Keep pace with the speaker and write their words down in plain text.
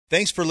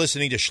Thanks for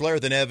listening to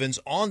Schlereth and Evans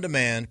On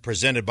Demand,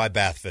 presented by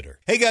Bathfitter.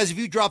 Hey guys, if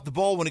you drop the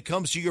ball when it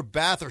comes to your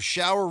bath or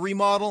shower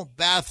remodel,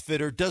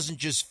 Bathfitter doesn't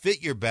just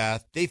fit your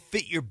bath, they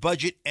fit your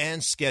budget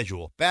and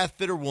schedule.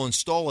 Bathfitter will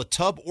install a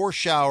tub or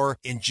shower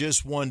in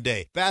just one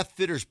day.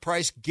 Bathfitter's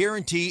price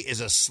guarantee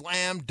is a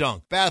slam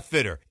dunk.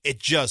 Bathfitter, it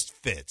just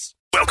fits.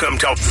 Welcome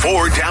to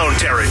Four Down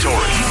Territory,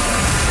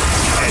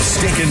 as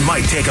Stink and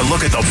Mike take a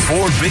look at the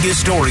four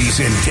biggest stories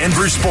in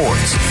Denver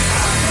sports.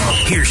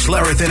 Here's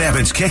Schlereth and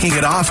Evans kicking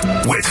it off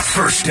with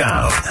First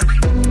Down.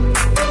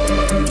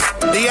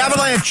 The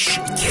Avalanche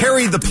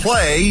carried the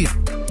play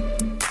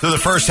through the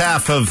first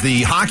half of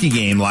the hockey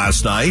game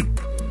last night,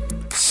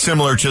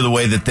 similar to the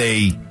way that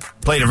they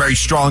played a very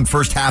strong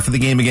first half of the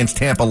game against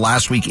Tampa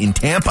last week in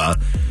Tampa.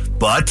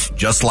 But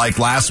just like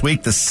last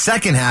week, the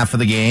second half of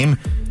the game,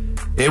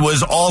 it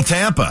was all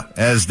Tampa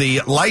as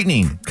the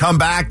Lightning come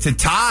back to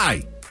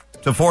tie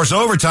to force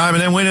overtime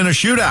and then win in a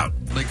shootout.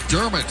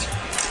 McDermott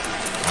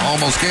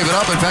almost gave it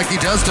up. In fact, he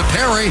does to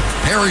Perry.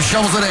 Perry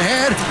shovels it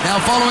ahead. Now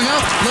following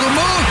up. Little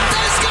move.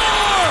 They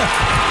score!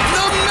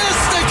 The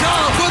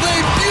Mystikov with a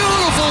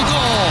beautiful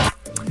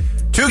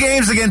goal. 2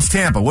 games against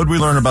Tampa. What did we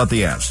learn about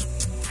the Avs?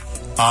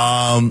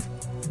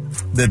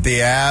 That the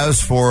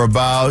Avs, for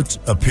about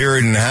a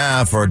period and a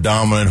half, are a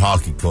dominant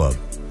hockey club.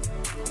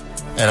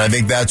 And I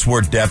think that's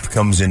where depth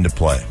comes into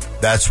play.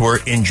 That's where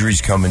injuries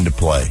come into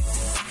play.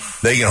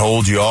 They can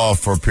hold you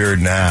off for a period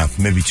and a half,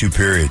 maybe 2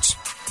 periods.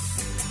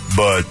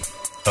 But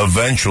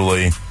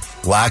eventually,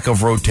 lack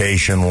of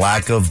rotation,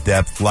 lack of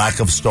depth, lack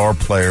of star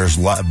players,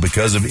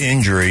 because of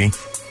injury,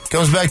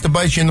 comes back to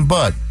bite you in the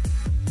butt.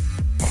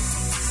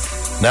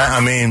 Now,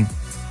 I mean,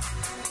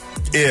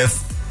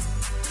 if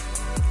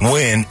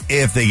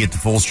they get to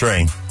full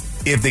strength,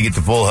 if they get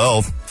to full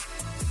health,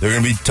 they're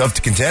going to be tough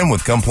to contend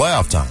with come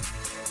playoff time.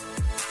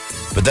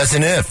 But that's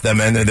an if.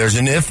 There's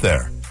an if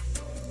there.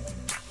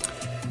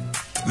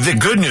 The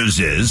good news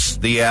is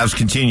the Avs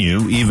continue.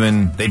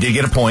 They did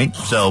get a point,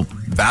 so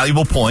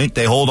valuable point.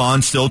 They hold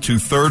on still to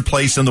third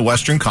place in the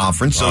Western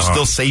Conference, so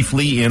still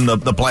safely in the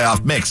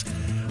playoff mix.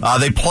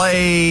 They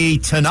play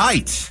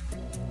tonight.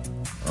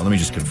 Well, let me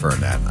just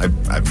confirm that.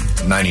 I'm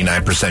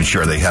 99%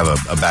 sure they have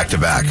a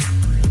back-to-back.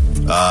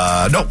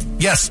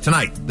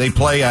 Tonight. They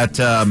play at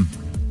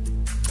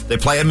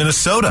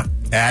Minnesota.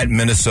 At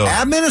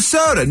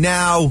Minnesota.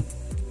 Now,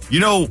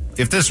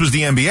 if this was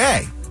the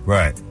NBA.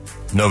 Right.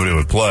 Nobody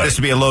would play. This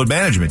would be a load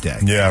management day.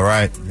 Yeah,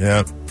 right. Yeah.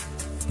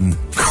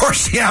 Of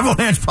course, the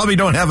Avalanche probably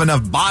don't have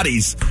enough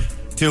bodies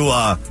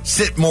to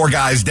sit more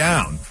guys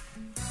down.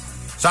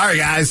 Sorry,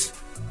 guys.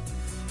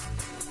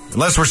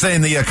 Unless we're saying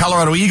the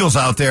Colorado Eagles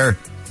out there,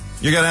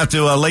 you're going to have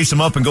to lace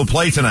them up and go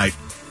play tonight.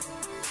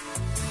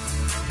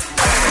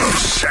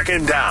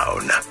 Second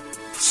down.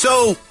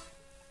 So,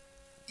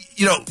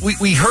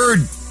 we heard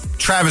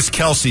Travis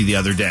Kelce the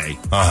other day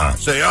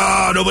say,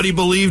 nobody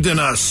believed in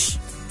us.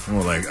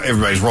 Well, like,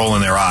 everybody's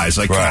rolling their eyes.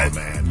 Like, right. Come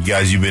on, man. You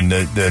guys, you've been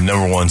the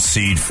number one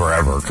seed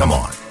forever. Come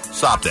on.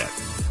 Stop that.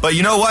 But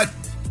you know what?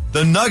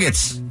 The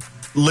Nuggets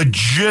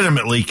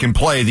legitimately can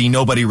play the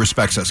nobody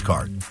respects us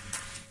card.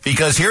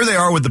 Because here they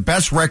are with the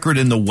best record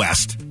in the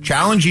West,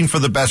 challenging for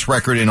the best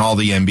record in all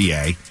the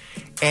NBA.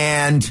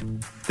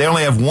 And they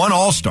only have one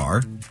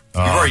All-Star. You've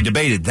already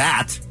debated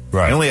that.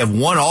 Right. They only have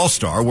one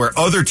All-Star, where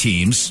other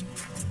teams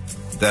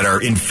that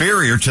are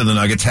inferior to the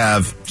Nuggets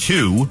have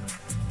 2.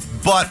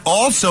 But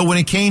also, when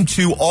it came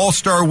to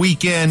All-Star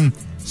Weekend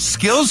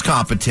skills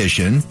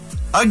competition,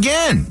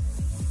 again,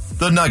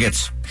 the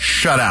Nuggets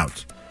shut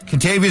out.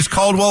 Kentavious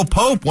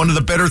Caldwell-Pope, one of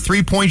the better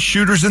three-point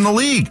shooters in the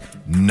league,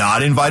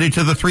 not invited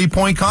to the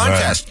three-point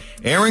contest.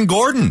 Right. Aaron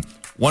Gordon,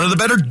 one of the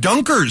better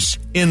dunkers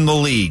in the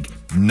league,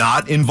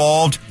 not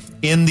involved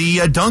in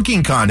the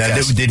dunking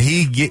contest. Now, did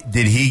he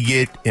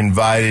get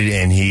invited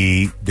and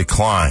he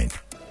declined?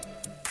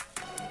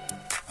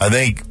 I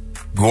think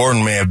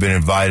Gordon may have been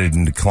invited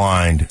and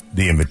declined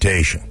the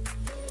invitation.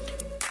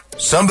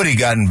 Somebody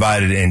got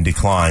invited and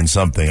declined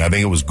something. I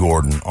think it was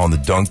Gordon on the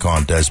dunk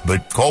contest.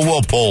 But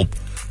Caldwell-Pope,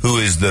 who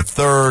is the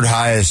third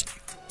highest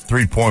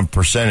three-point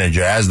percentage,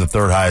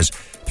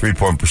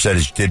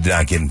 did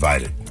not get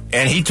invited.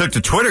 And he took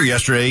to Twitter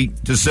yesterday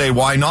to say,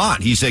 why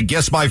not? He said,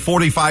 guess my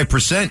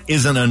 45%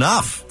 isn't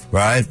enough.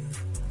 Right?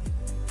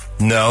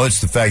 No,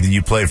 it's the fact that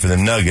you play for the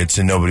Nuggets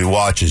and nobody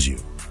watches you.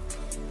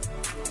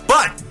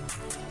 But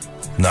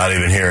not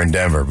even here in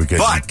Denver because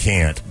you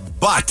can't.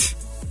 But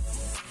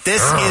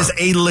this is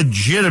a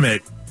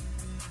legitimate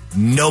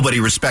nobody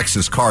respects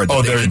this card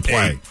that they can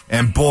play.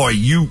 And boy,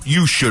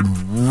 you should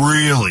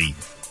really,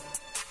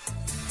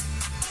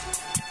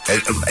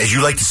 as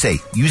you like to say,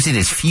 use it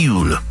as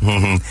fuel.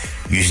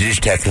 Use it as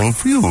tackling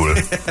fuel.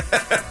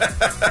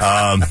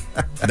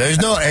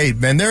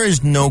 There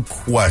is no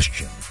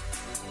question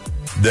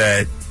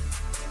that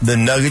the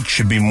Nuggets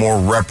should be more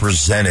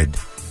represented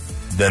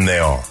than they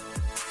are.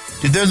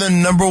 Dude, they're the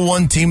number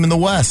one team in the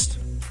West.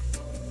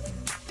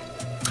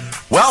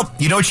 Well,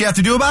 you know what you have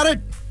to do about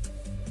it?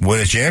 Win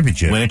a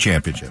championship.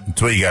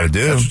 That's what you got to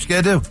do. That's what you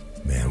got to do.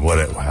 Man,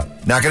 wow.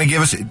 Not going to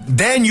give us...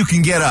 Then you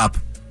can get up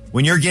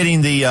when you're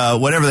getting the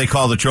whatever they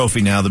call the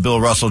trophy now, the Bill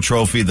Russell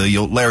Trophy, the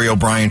Larry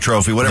O'Brien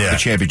Trophy, whatever the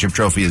championship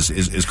trophy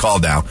is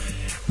called now,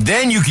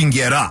 then you can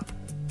get up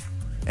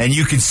and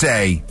you can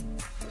say,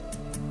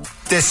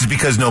 this is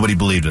because nobody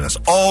believed in us.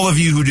 All of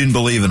you who didn't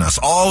believe in us,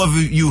 all of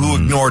you who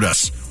ignored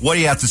us, what do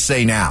you have to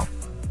say now?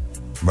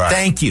 Right.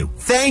 Thank you.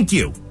 Thank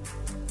you.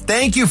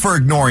 Thank you for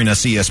ignoring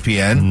us,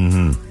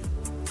 ESPN.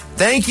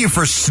 Thank you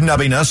for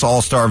snubbing us,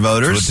 all-star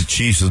voters. That's what the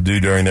Chiefs will do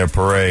during their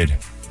parade.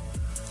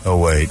 Oh,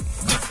 wait.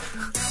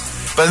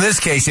 But in this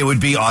case, it would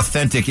be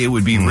authentic, it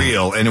would be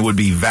real, and it would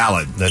be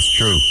valid. That's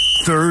true.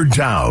 Third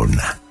down.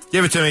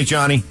 Give it to me,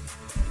 Johnny.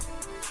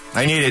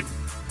 I need it.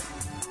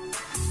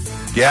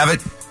 You have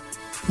it?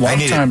 Long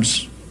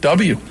times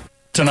W.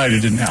 Tonight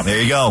it didn't happen.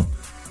 There you go.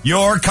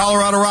 Your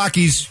Colorado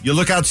Rockies. You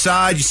look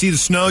outside, you see the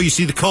snow, you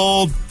see the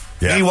cold.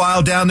 Yeah.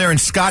 Meanwhile, down there in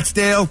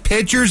Scottsdale,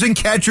 pitchers and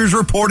catchers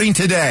reporting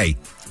today.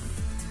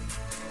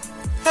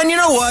 And you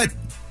know what?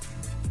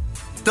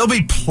 There'll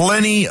be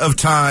plenty of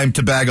time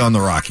to bag on the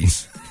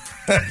Rockies.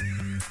 A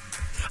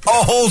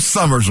whole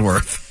summer's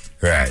worth.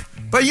 Right.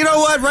 But you know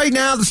what? Right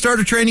now, the start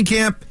of training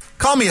camp,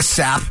 call me a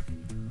sap.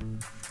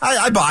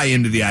 I buy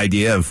into the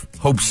idea of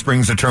hope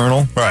springs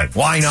eternal. Right.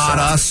 Why not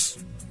Soft.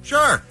 us?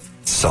 Sure.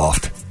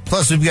 Soft.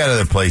 Plus, we've got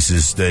other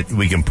places that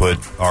we can put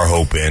our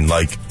hope in,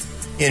 like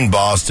in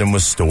Boston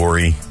with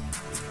Story,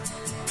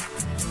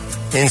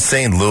 in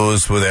St.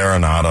 Louis with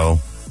Arenado.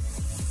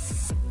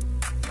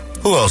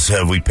 Who else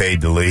have we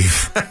paid to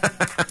leave?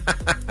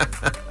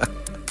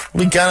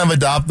 We kind of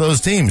adopt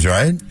those teams,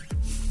 right?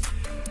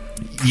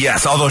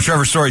 Yes, although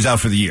Trevor Story's out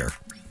for the year.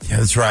 Yeah,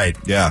 that's right.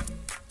 Yeah.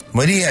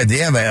 What do you have? Do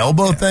you have an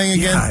elbow thing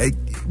again? Yeah,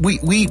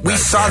 we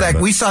saw that.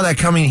 We saw that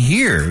coming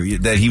here,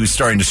 that he was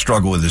starting to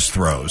struggle with his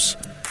throws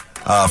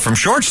from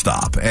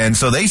shortstop. And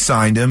so they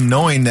signed him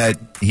knowing that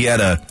he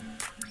had a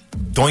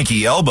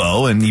doinky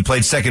elbow and he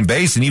played second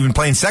base. And even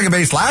playing second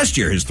base last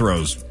year, his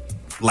throws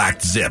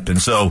lacked zip.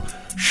 And so,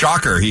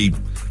 shocker, he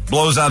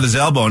blows out his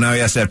elbow. And now he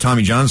has to have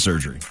Tommy John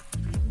surgery.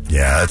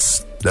 Yeah,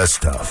 that's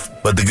tough.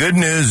 But the good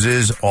news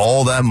is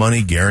all that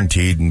money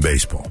guaranteed in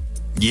baseball.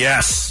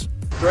 Yes.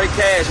 Straight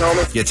cash,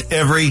 homie. Gets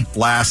every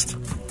last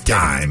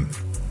dime.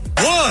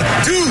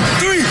 1, 2,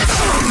 3.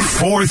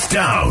 Fourth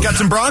down. Got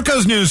some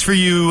Broncos news for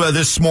you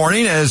this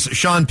morning as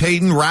Sean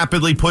Payton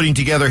rapidly putting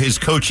together his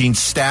coaching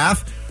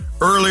staff.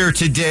 Earlier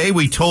today,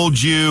 we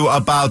told you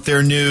about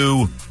their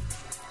new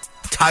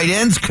tight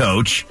ends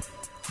coach,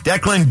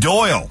 Declan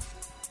Doyle,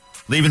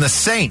 leaving the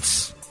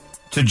Saints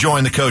to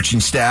join the coaching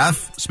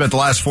staff. Spent the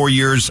last 4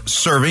 years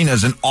serving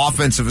as an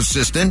offensive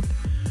assistant,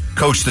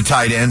 coached the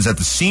tight ends at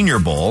the Senior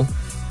Bowl.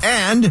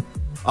 And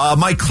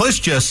Mike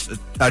Kliss just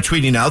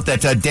tweeting out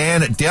that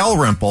Dan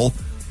Dalrymple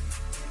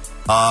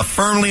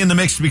firmly in the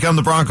mix to become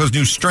the Broncos'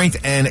 new strength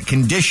and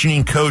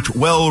conditioning coach,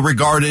 well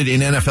regarded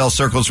in NFL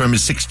circles from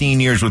his 16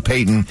 years with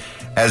Peyton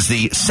as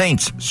the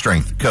Saints'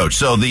 strength coach.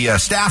 So the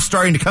staff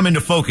starting to come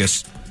into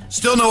focus.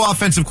 Still no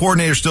offensive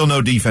coordinator, still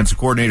no defensive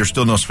coordinator,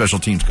 still no special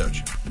teams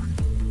coach.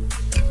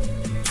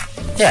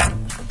 Yeah,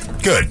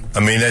 good.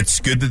 I mean, that's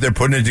good that they're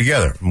putting it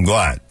together. I'm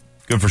glad.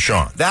 Good for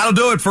Sean. That'll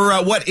do it for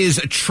what is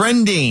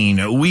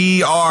trending.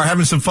 We are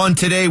having some fun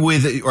today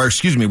with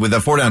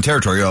the 4 Down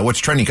Territory. What's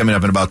trending coming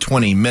up in about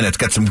 20 minutes.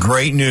 Got some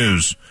great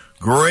news.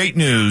 Great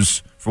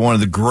news for one of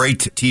the great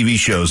TV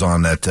shows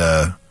on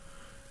that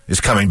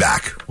is coming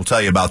back. We'll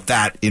tell you about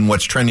that in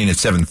What's Trending at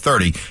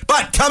 7:30.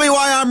 But tell me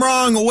why I'm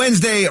wrong.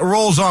 Wednesday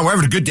rolls on. We're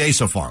having a good day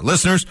so far.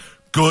 Listeners,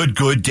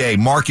 good day.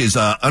 Mark is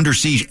under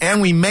siege,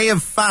 and we may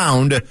have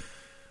found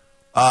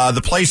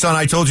the place on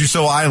I Told You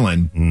So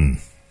Island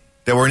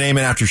that we're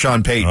naming after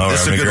Sean Payton. Oh,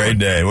 this is a great one.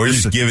 day. We're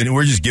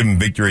just giving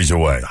victories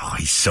away. Oh, we're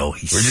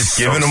just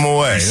giving them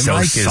away. He's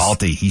so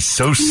salty. He's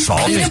so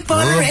salty. Peanut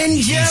butter and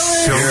jelly.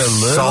 He's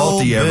so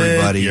salty,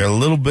 everybody. You're a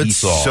little bit He's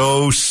salty.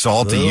 so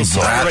salty. You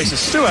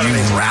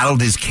Rattled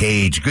rattled his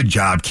cage. Good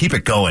job. Keep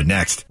it going.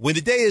 Next. When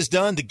the day is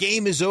done, the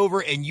game is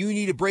over, and you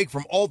need a break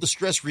from all the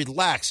stress,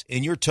 relax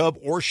in your tub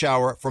or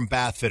shower from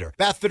Bath Fitter.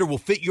 Bath Fitter will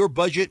fit your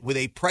budget with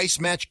a price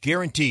match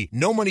guarantee.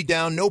 No money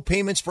down, no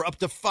payments for up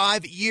to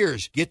 5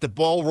 years. Get the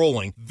ball rolling.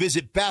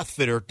 Visit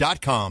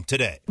bathfitter.com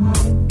today.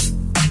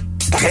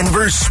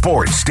 Denver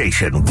Sports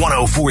Station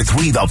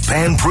 104.3 The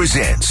Fan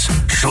presents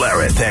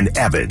Schlereth and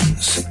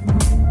Evans.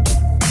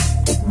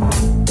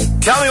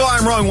 Tell me why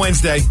I'm wrong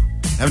Wednesday.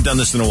 Haven't done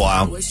this in a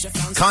while.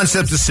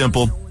 Concept is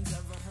simple.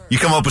 You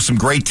come up with some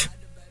great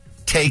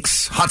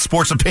takes, hot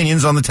sports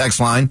opinions on the text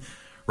line.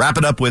 Wrap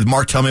it up with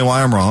Mark, tell me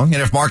why I'm wrong.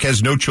 And if Mark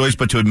has no choice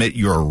but to admit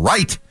you're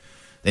right,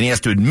 then he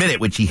has to admit it,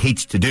 which he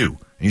hates to do.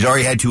 He's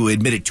already had to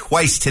admit it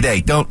twice today.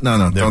 Don't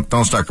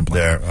start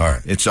complaining. There, all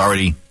right. It's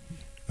already...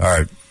 All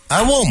right.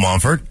 I won't,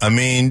 Mumford. I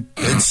mean,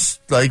 it's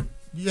like,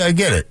 yeah, I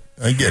get it.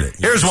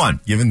 Here's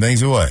one. Giving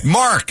things away.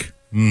 Mark,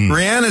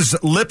 Rihanna's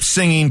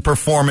lip-singing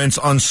performance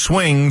on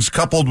Swings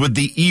coupled with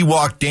the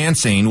Ewok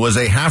dancing was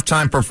a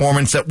halftime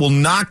performance that will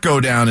not go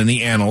down in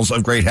the annals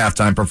of great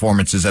halftime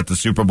performances at the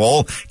Super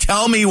Bowl.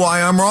 Tell me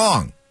why I'm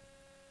wrong.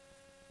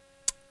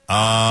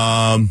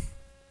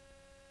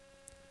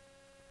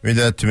 Read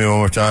that to me one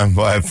more time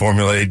while I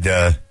formulate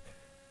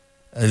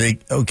I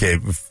think, okay.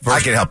 I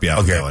can help you out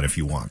with that one if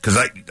you want, because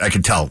I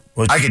can tell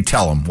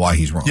him why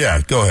he's wrong.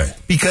 Yeah, go ahead.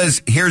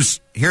 Because here's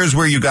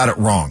where you got it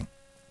wrong.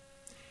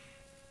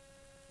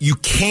 You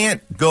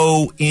can't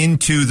go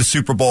into the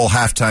Super Bowl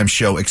halftime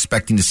show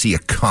expecting to see a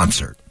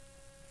concert.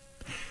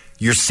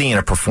 You're seeing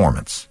a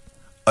performance,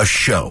 a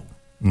show.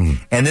 Mm.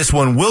 And this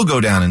one will go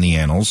down in the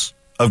annals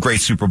of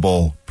great Super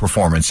Bowl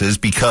performances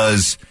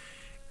because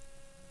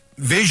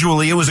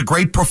visually it was a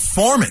great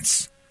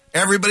performance.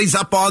 Everybody's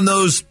up on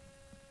those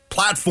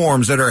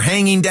platforms that are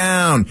hanging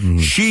down. Mm-hmm.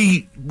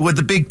 She with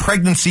the big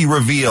pregnancy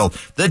reveal,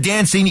 the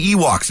dancing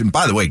Ewoks. And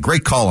by the way,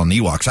 great call on the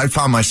Ewoks. I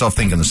found myself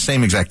thinking the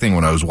same exact thing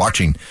when I was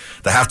watching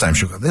the halftime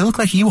show. They look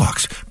like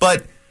Ewoks.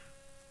 But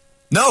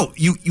no,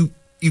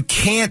 you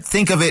can't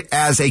think of it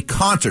as a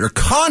concert. A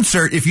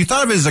concert, if you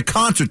thought of it as a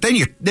concert,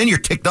 then you're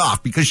ticked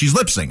off because she's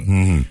lip singing.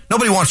 Mm-hmm.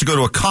 Nobody wants to go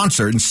to a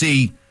concert and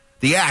see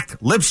the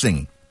act lip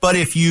singing. But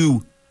if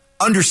you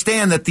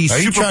understand that these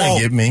Super Bowl...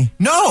 to get me?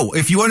 No.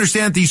 If you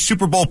understand that these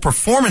Super Bowl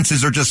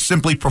performances are just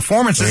simply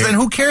performances, then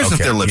who cares if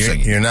they're lip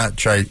singing? You're not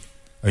trying...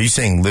 Are you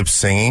saying lip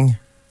singing?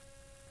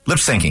 Lip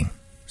syncing.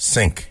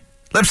 Sync.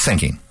 Lip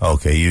syncing.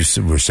 Okay, you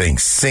were saying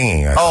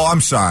singing.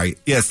 I'm sorry.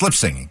 Yeah, it's lip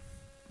singing.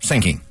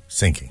 Syncing.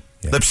 Syncing.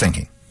 Yeah. Lip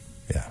syncing.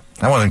 Yeah.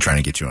 I wasn't trying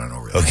to get you on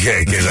over there.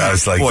 Okay, because I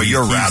was like... Boy,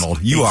 you're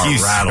rattled. You are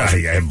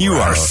rattled. You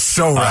are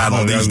so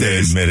rattled these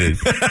days. Admit it.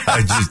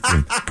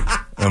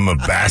 I'm a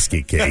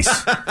basket case.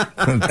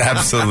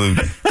 Absolute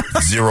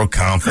zero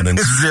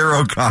confidence.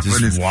 Zero confidence.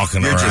 Just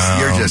walking around.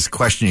 You're just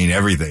questioning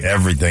everything.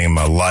 Everything in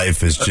my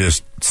life is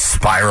just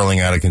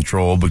spiraling out of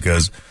control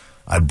because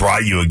I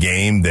brought you a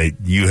game that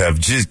you have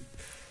just...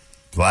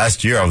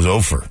 Last year I was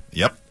 0 for.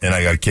 Yep. And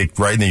I got kicked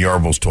right in the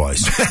Yarbles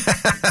twice.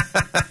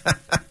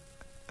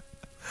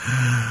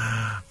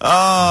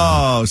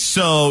 Oh,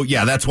 so,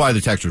 yeah, that's why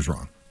the texture's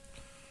wrong.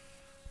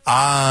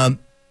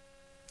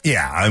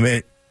 Yeah, I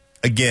mean,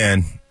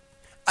 again...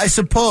 I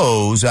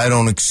suppose I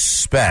don't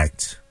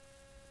expect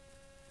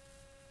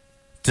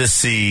to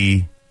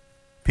see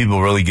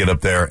people really get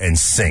up there and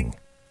sing.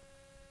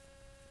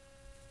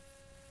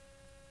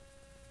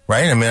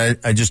 Right? I mean,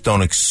 I just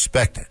don't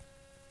expect it.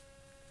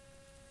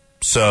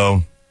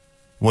 So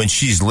when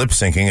she's lip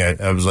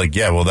syncing, I was like,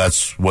 yeah, well,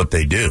 that's what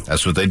they do.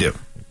 That's what they do.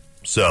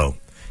 So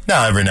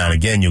now every now and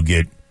again you'll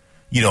get,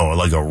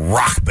 like a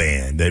rock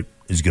band that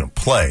is going to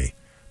play,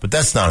 but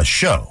that's not a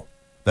show.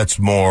 That's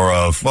more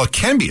of... Well, it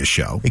can be a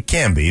show. It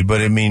can be,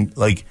 but I mean,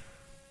 like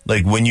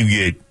when you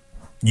get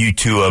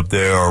U2 up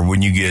there or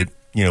when you get,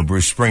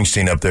 Bruce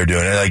Springsteen up there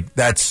doing it, like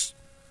that's...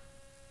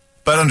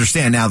 But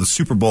understand now the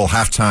Super Bowl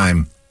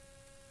halftime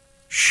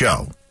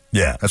show.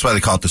 Yeah. That's why they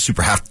call it the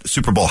Super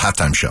Bowl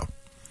halftime show.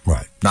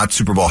 Right. Not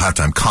Super Bowl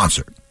halftime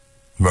concert.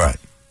 Right.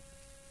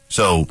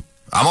 So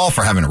I'm all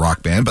for having a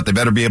rock band, but they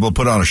better be able to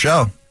put on a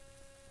show.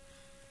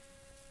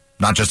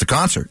 Not just a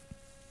concert.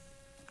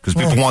 Because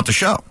people want the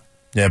show.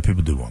 Yeah,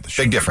 people do want the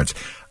show. Big difference.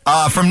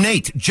 From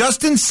Nate,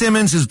 Justin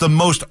Simmons is the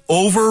most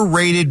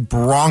overrated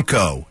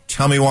Bronco.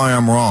 Tell me why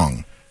I'm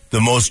wrong.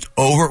 The most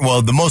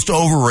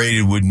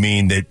overrated would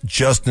mean that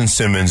Justin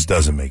Simmons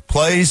doesn't make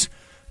plays.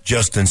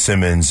 Justin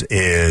Simmons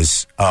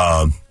is,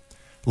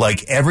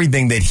 like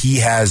everything that he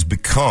has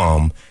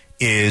become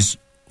is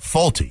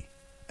faulty.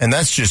 And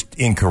that's just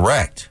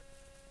incorrect.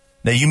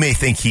 Now, you may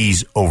think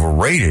he's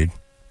overrated,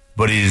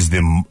 but is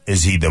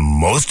he the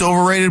most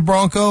overrated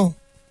Bronco?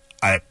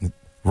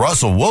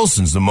 Russell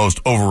Wilson's the most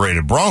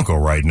overrated Bronco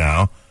right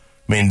now.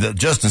 I mean,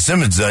 Justin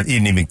Simmons isn't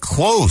even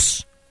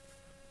close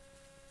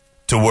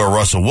to where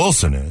Russell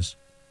Wilson is.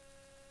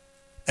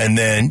 And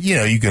then,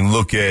 you can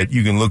look at,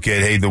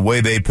 hey, the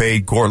way they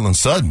paid Courtland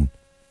Sutton.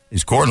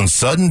 Is Courtland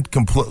Sutton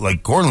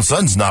Courtland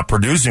Sutton's not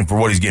producing for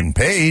what he's getting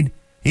paid.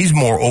 He's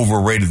more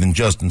overrated than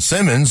Justin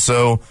Simmons.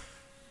 So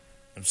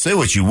say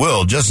what you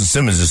will, Justin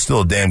Simmons is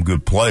still a damn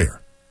good player.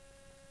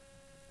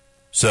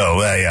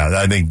 So, yeah,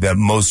 I think that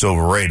most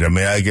overrated. I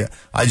mean,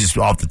 I just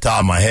off the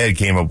top of my head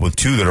came up with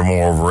two that are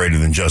more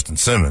overrated than Justin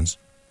Simmons.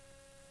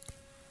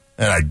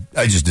 And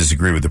I just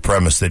disagree with the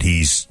premise that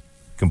he's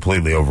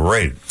completely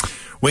overrated.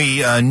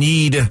 We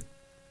need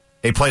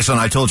a place on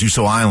I Told You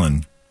So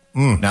Island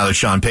now that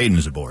Sean Payton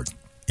is aboard.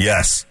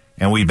 Yes.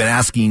 And we've been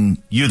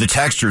asking you, the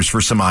textures, for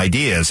some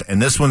ideas,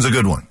 and this one's a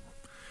good one.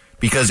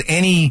 Because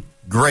any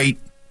great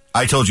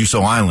I Told You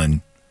So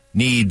Island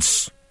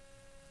needs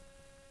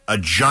a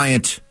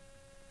giant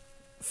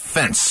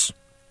fence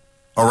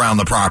around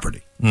the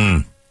property.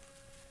 And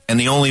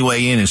the only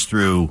way in is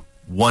through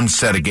one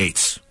set of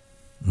gates.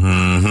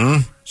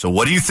 Mm-hmm. So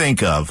what do you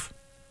think of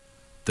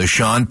the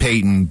Sean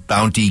Payton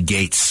Bounty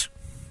Gates?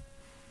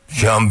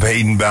 Sean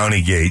Payton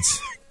Bounty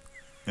Gates.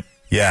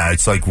 Yeah,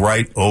 it's like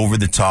right over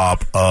the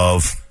top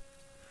of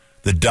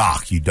the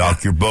dock. You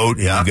dock your boat,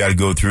 and you got to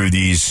go through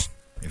these.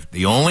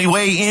 The only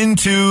way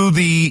into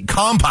the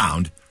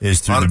compound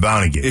is through the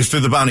bounty gates. Is through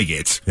the bounty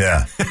gates.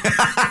 Yeah.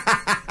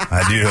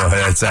 I do.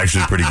 That's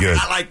actually pretty good.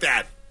 I like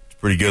that. It's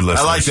pretty good, listeners.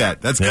 I like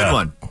that. That's a good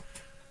one.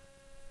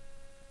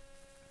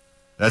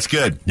 That's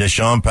good. The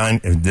Sean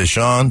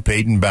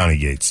Payton Bounty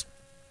Gates.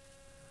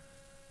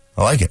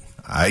 I like it.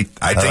 I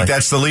think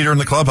that's the leader in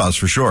the clubhouse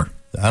for sure.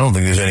 I don't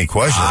think there's any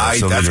question.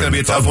 That's going to be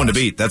a tough one to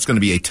beat. That's going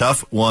to be a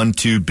tough one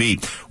to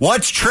beat.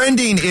 What's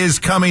trending is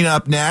coming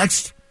up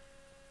next.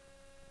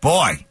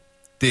 Boy,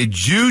 did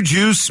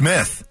Juju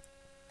Smith-Schuster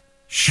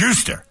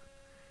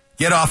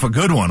get off a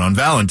good one on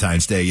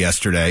Valentine's Day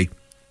yesterday.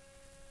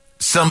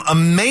 Some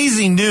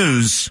amazing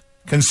news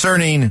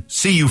concerning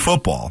CU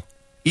football.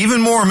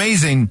 Even more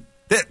amazing,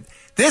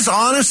 this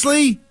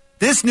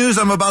news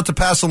I'm about to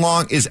pass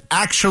along is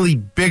actually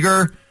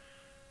bigger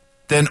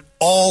than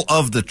all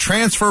of the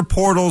transfer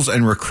portals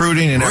and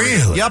recruiting and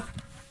everything. Really?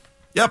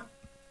 Yep.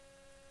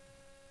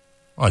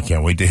 I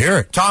can't wait to hear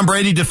it. Tom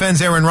Brady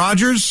defends Aaron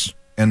Rodgers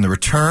and the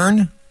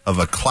return of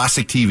a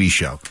classic TV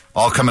show.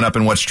 All coming up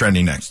in What's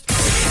Trending next.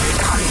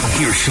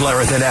 Here's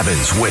Schlereth and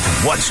Evans with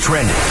What's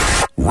Trending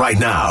right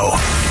now.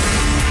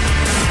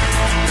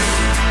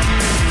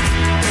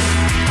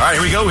 All right,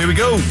 here we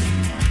go.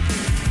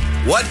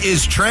 What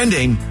is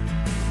trending?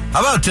 How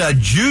about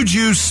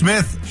Juju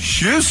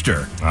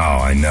Smith-Schuster? Oh,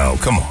 I know.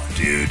 Come on,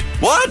 dude.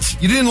 What?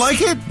 You didn't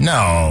like it?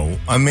 No.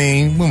 I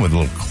mean, went with a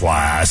little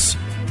class.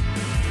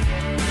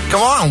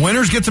 Come on,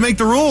 winners get to make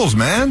the rules,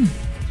 man.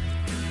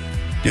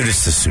 Dude,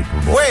 it's the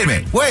Super Bowl. Wait a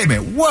minute.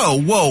 Whoa.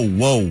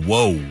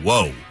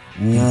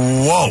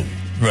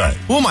 Right.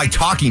 Who am I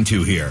talking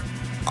to here?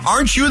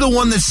 Aren't you the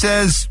one that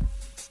says,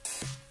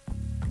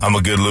 I'm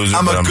a good loser,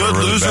 I'm but a good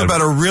loser,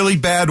 but a really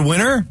bad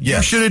winner?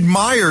 Yes. You should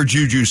admire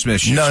Juju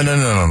Smith-Schuster.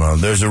 No.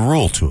 There's a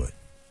rule to it.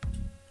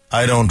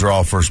 I don't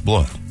draw first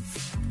blood.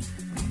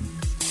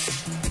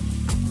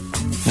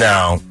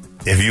 Now,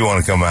 if you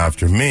want to come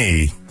after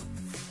me,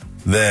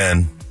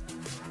 then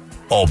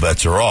all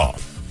bets are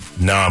off.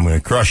 Now I'm going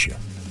to crush you.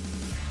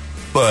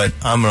 But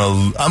I'm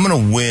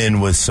gonna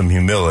win with some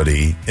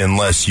humility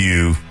unless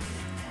you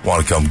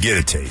want to come get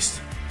a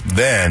taste.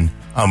 Then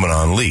I'm going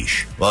to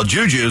unleash. Well,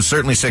 Juju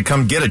certainly said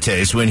come get a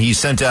taste when he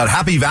sent out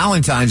Happy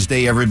Valentine's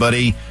Day,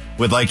 everybody,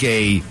 with like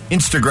a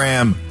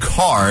Instagram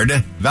card,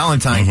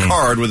 Valentine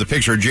card with a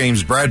picture of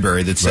James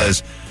Bradbury that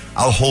says,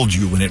 I'll hold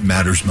you when it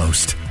matters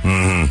most.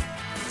 Mm-hmm.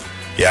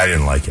 Yeah, I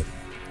didn't like it.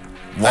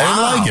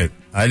 Wow.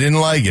 I didn't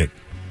like it.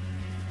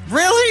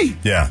 Really?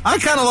 Yeah. I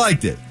kind of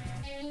liked it.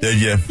 Did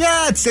you?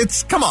 Yeah,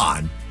 it's come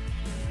on.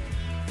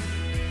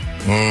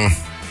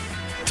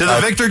 To the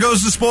victor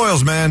goes the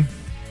spoils, man.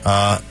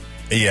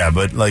 Yeah,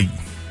 but like,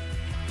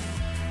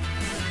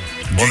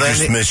 Juju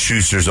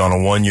Smith-Schuster's on a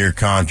 1-year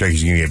contract.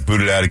 He's going to get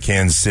booted out of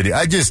Kansas City.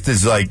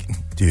 It's like,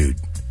 dude,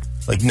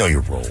 like, know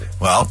your role.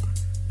 Well,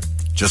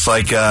 just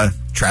like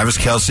Travis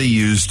Kelce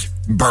used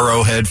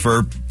Burrowhead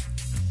for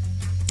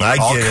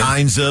all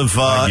kinds of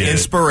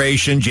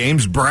inspiration.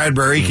 James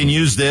Bradbury can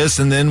use this,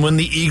 and then when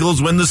the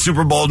Eagles win the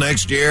Super Bowl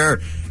next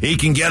year, he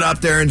can get up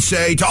there and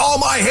say, to all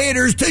my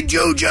haters, to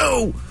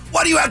Juju,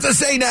 what do you have to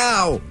say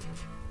now?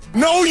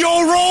 Know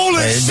your role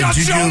and shut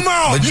your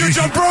mouth, you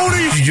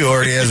jabroni! Juju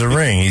already has a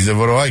ring. He said,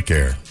 what do I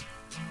care?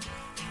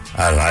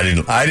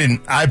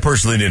 I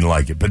personally didn't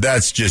like it, but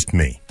that's just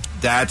me.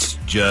 That's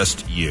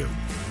just you.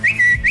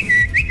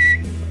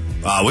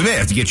 We may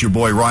have to get your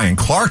boy Ryan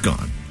Clark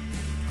on.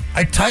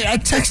 I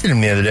texted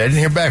him the other day. I didn't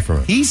hear back from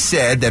him. He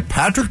said that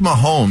Patrick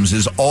Mahomes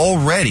is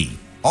already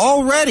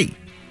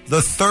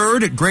the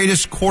third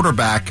greatest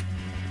quarterback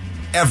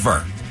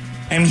ever.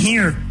 I'm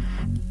here.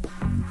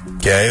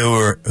 Okay, who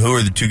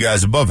are the two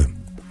guys above him?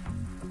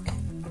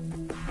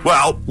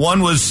 Well,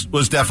 one was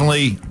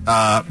definitely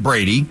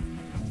Brady.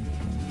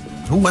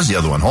 Who was the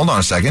other one? Hold on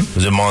a second.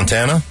 Was it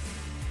Montana?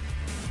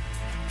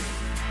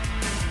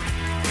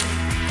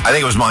 I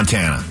think it was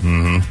Montana.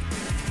 Mm-hmm.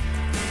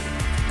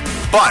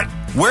 But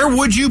where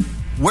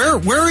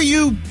are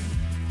you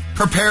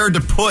prepared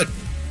to put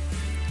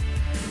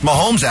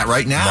Mahomes at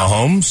right now?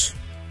 Mahomes?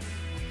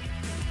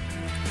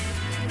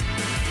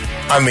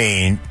 I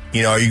mean,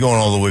 are you going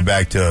all the way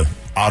back to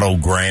Otto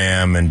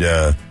Graham and,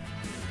 No.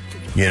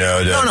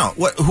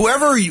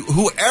 Whoever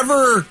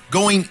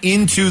going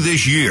into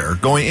this year,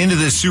 going into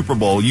this Super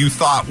Bowl, you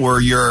thought were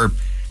your,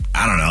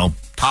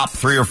 top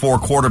 3 or 4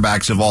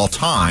 quarterbacks of all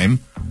time.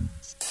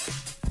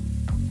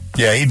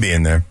 Yeah, he'd be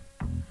in there.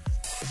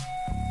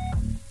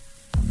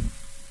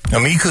 I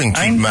mean, you couldn't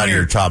keep him out of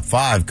your top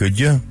 5, could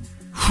you?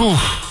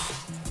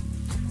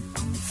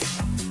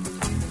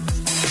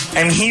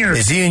 I'm here.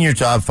 Is he in your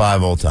top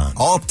 5 all time?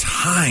 All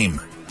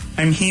time.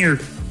 I'm here.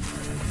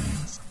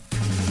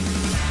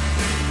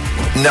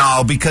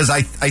 No, because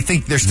I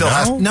think there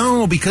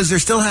still because there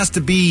still has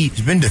to be.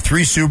 He's been to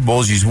 3 Super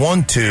Bowls. He's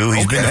won 2.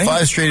 He's been to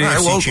 5 straight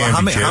AFC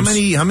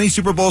championships. How many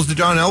Super Bowls did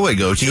John Elway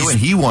go to? And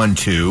he won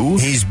 2.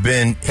 He's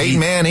been Peyton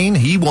Manning.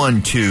 He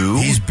won 2.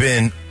 He's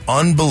been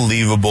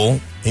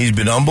unbelievable. He's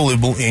been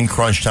unbelievable in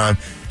crunch time.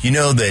 You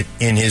know that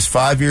in his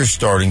 5 years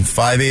starting,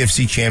 5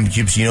 AFC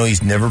championships,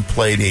 he's never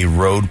played a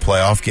road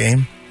playoff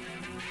game?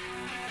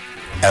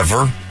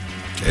 Ever?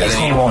 Yes,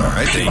 he won't. All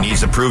right, then he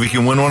needs to prove he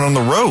can win one on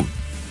the road.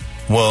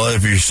 Well,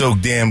 if you're so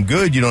damn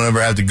good, you don't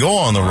ever have to go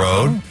on the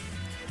road.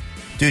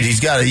 Dude,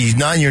 he's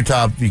not in your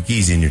top,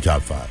 he's in your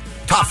top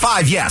 5. Top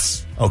 5,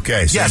 yes.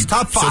 Okay. So yes,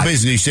 top 5. So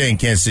basically you're saying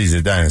Kansas City's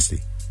a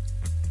dynasty.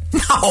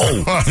 No.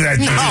 You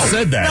just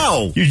said that.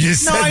 No. You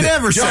just said No, I that.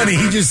 never said Johnny,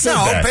 that. he just said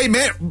that. Peyton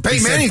He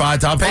said Manning.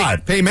 top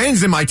five. Peyton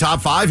Manning's in my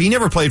top 5. He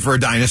never played for a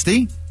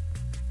dynasty.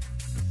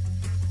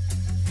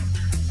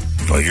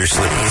 Oh, you're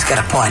slippery. He's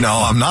got a point. No,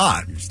 I'm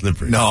not. You're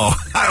slippery. No.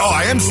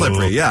 I am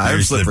slippery. Yeah, I am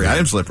You're slippery. slippery. I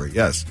am slippery.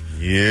 Yes.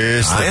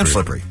 You're slippery. I am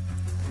slippery.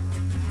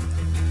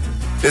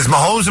 Is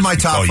Mahomes in my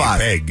top Oh,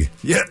 5? you peg.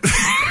 Yeah.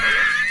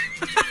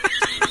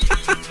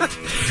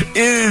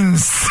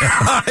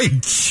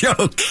 Inside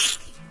joke.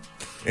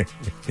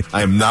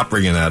 I am not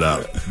bringing that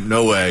up.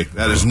 No way.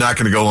 That is not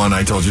going to go on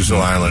I Told You So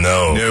Island.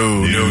 No.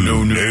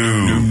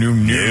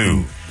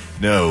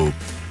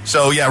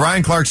 So, yeah,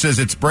 Ryan Clark says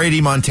it's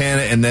Brady,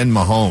 Montana, and then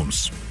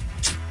Mahomes.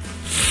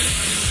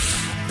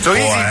 So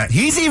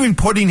he's even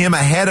putting him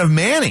ahead of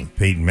Manning.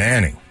 Peyton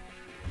Manning.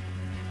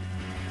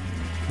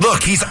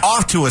 Look, he's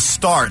off to a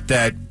start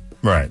that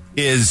Right.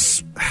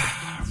 is,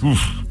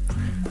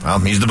 well,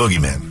 he's the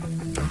boogeyman.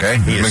 Okay,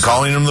 we've been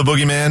calling him the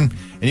boogeyman,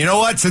 and you know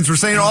what? Since we're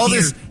saying all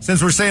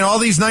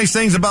these nice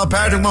things about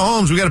Patrick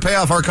Mahomes, we got to pay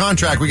off our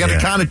contract. We got to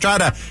kind of try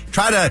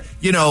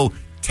to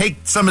take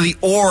some of the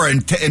ore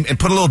and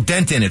put a little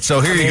dent in it.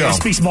 So here you go. It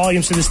speaks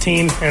volumes to this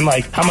team and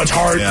how much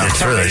hard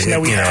determination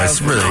that we have.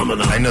 It's really.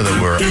 I know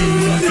that we're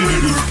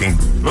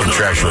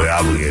contractually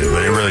obligated,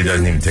 but it really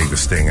doesn't even take the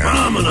sting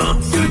out.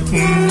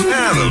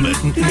 Yeah, a little bit.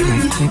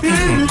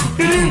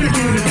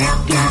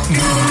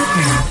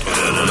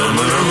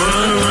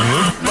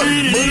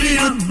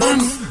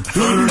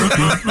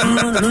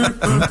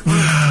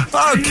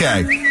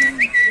 Okay.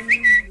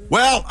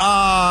 Well,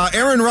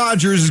 Aaron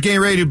Rodgers is getting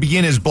ready to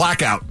begin his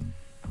blackout.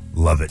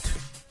 Love it.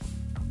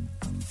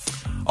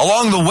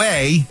 Along the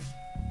way,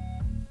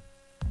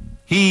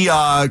 he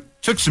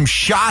took some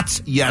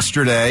shots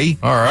yesterday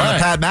All right. on the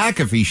Pat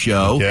McAfee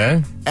show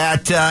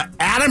at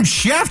Adam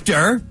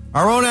Schefter,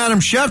 our own Adam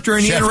Schefter,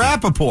 and Ian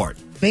Rappaport.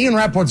 Ian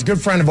Rappaport's a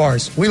good friend of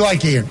ours. We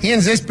like Ian.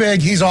 Ian's this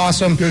big. He's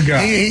awesome. Good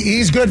guy.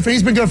 He's good.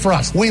 He's been good for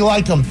us. We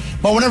like him.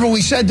 But whenever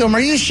we said to him, "Are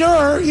you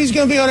sure he's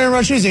going to be on Aaron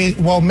Rodgers?"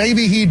 Well,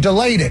 maybe he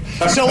delayed it.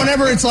 So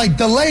whenever it's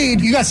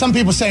delayed, you got some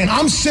people saying,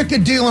 "I'm sick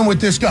of dealing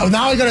with this guy.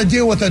 Now I got to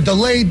deal with a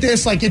delayed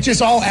this." It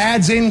just all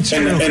adds into.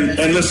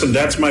 And listen,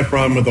 that's my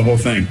problem with the whole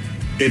thing.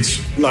 I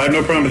have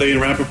no problem with Ian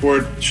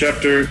Rappaport,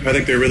 Schefter. I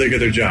think they're really good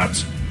at their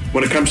jobs.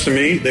 When it comes to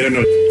me, they don't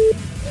know.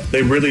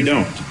 They really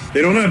don't.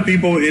 They don't have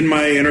people in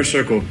my inner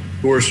circle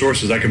who are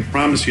sources. I can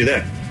promise you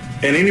that.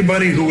 And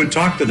anybody who would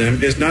talk to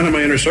them is not in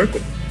my inner circle.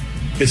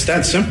 It's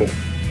that simple.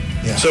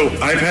 Yeah. So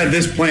I've had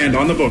this planned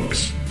on the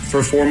books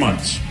for 4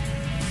 months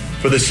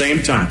for the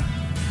same time.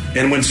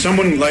 And when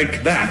someone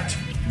like that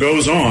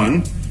goes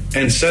on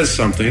and says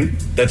something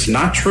that's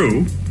not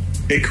true,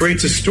 it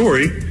creates a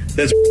story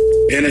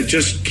and it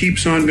just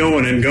keeps on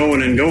going and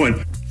going and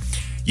going.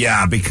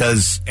 Yeah,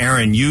 because,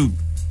 Aaron, you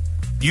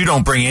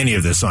don't bring any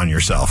of this on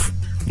yourself.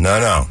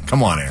 No.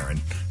 Come on, Aaron.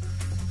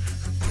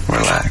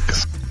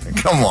 Relax.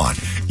 Come on.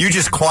 You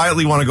just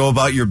quietly want to go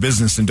about your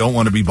business and don't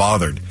want to be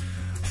bothered.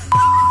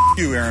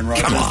 You, Aaron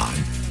Rodgers. Come on.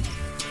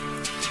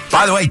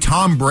 By the way,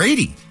 Tom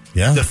Brady,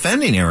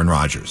 defending Aaron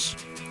Rodgers,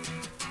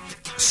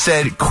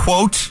 said,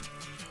 quote,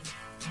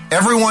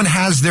 "Everyone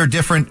has their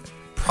different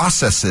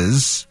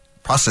processes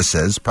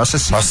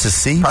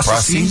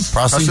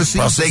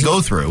they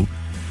go through.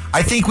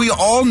 I think we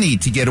all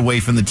need to get away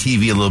from the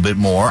TV a little bit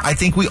more. I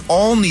think we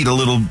all need a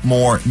little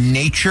more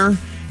nature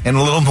and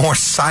a little more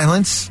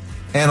silence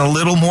and a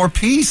little more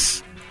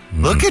peace."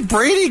 Look at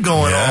Brady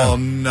going, "Oh,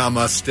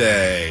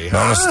 namaste."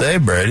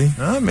 Namaste, Brady.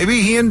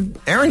 Maybe he and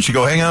Aaron should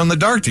go hang out in the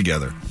dark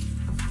together.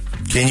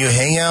 Can you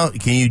hang out?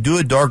 Can you do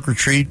a dark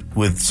retreat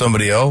with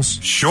somebody else?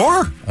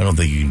 Sure. I don't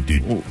think you can do.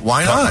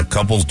 Why not? A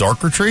couple's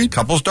dark retreat?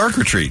 Couple's dark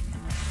retreat.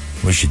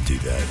 We should do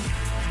that.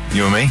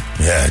 You and me?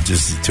 Yeah,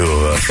 just the two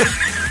of us.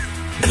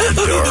 In the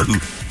dark.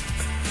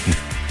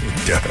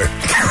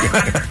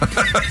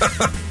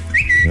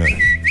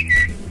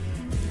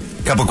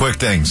 Couple quick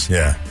things.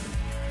 Yeah.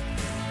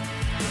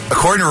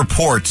 According to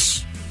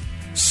reports,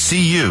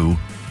 CU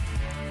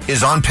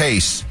is on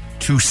pace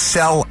to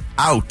sell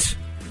out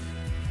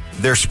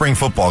their spring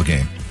football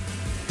game.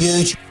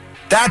 Huge.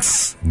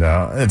 It's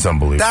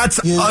unbelievable. That's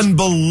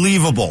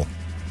unbelievable.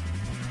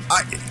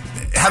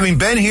 Having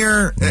been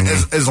here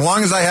as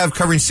long as I have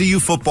covering CU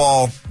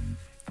football,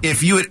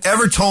 if you had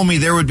ever told me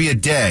there would be a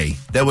day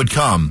that would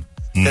come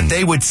that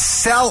they would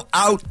sell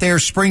out their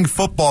spring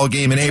football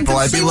game in April,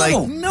 I'd be like,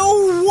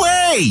 no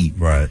way.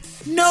 Right.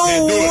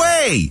 No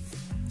way.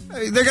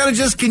 They're going to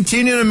just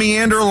continue to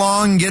meander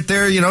along and get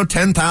their,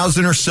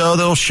 10,000 or so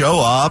that'll show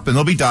up, and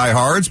they'll be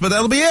diehards, but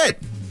that'll be it.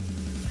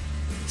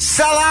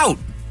 Sell out.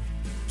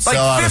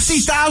 Like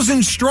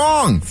 50,000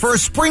 strong for a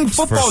spring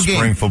football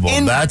game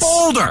in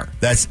Boulder.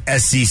 That's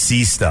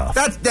SEC stuff.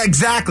 That's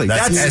exactly.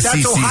 That's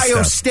SEC Ohio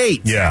stuff.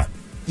 State. Yeah.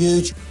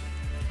 Huge.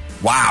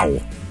 Wow.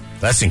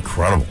 That's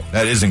incredible.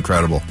 That is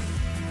incredible.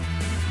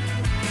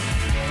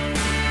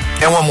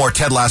 And one more.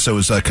 Ted Lasso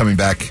is coming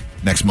back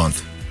next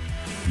month.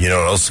 You know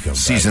what else is coming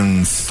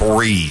Season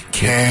 3.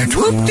 Can't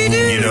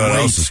wait. You know what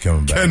else is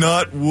coming back?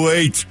 Cannot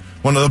wait.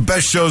 One of the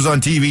best shows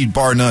on TV,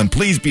 bar none.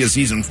 Please be a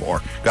season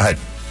 4. Go ahead.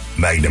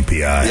 Magnum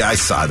PI. Yeah, I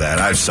saw that.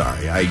 I'm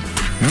sorry.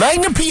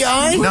 Magnum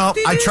PI? No,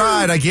 I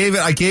tried. I gave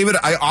it. I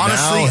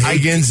honestly, now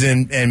Higgins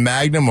and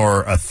Magnum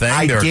are a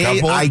thing. They're a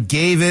couple. I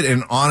gave it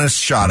an honest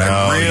shot. No,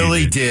 I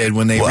really did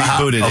when they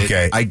rebooted it.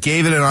 Okay. I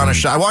gave it an honest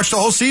shot. I watched the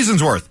whole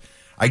season's worth.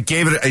 I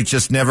gave it. It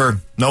just never.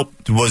 Nope.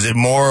 Was it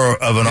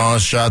more of an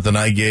honest shot than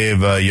I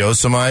gave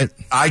Yosemite?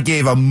 I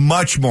gave a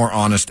much more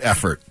honest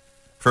effort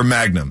for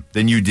Magnum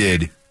than you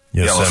did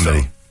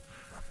Yosemite.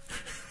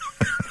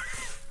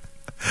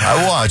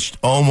 I watched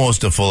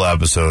almost a full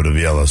episode of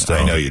Yellowstone.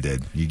 I know you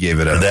did. You gave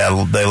it a...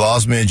 They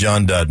lost me at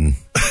John Dutton.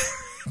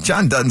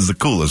 John Dutton's the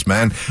coolest,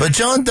 man. But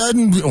John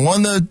Dutton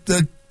won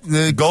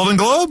the Golden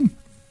Globe?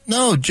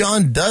 No,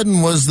 John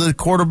Dutton was the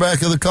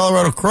quarterback of the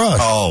Colorado Crush.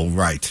 Oh,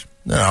 right.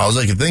 No, all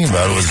I could think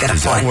about it was,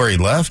 is that where he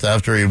left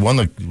after he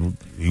won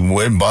he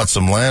went and bought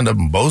some land up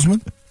in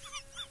Bozeman?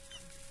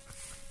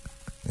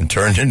 And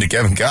turned into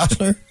Kevin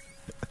Costner?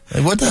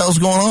 Like, what the hell's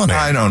going on here?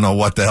 I don't know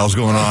what the hell's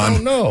going on. I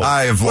don't know.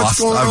 I've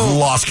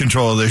lost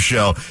control of this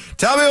show.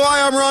 Tell me why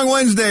I'm wrong.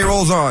 Wednesday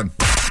rolls on.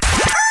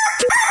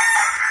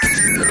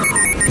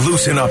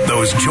 Loosen up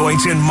those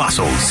joints and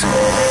muscles.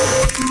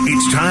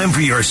 It's time for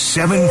your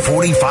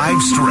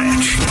 7:45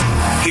 stretch.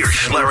 Here's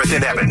Schlereth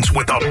and Evans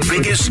with the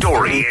biggest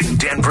story in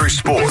Denver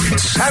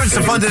sports. Having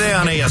some fun today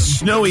on a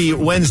snowy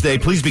Wednesday.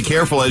 Please be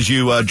careful as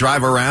you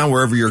drive around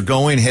wherever you're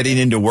going, heading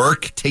into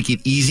work. Take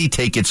it easy,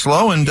 take it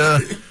slow, and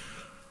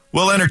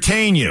we'll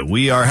entertain you.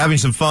 We are having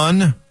some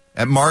fun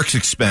at Mark's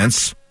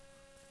expense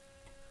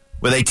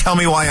with a Tell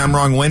Me Why I'm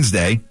Wrong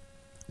Wednesday,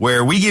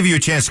 where we give you a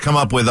chance to come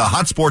up with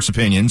hot sports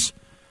opinions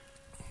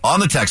on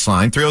the text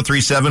line,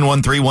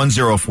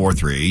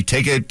 303-713-1043.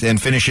 Take it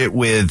and finish it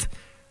with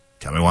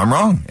Tell Me Why I'm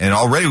Wrong. And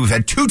already we've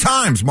had 2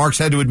 times Mark's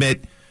had to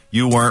admit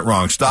you weren't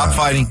wrong. Stop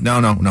fighting. No.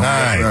 All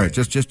right.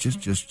 Just.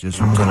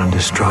 I'm going to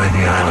destroy the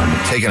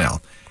island. Take an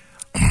L.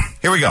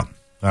 Here we go. All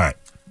right.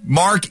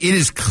 Mark, it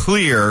is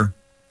clear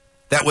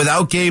that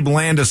without Gabe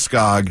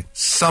Landeskog,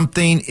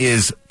 something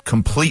is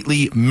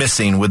completely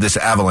missing with this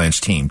Avalanche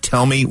team.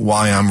 Tell me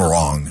why I'm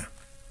wrong.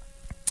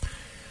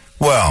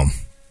 Well,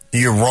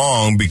 you're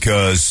wrong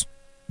because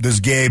does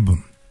Gabe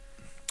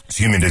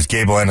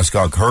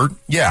Landeskog hurt?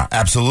 Yeah,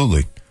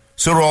 absolutely.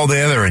 So do all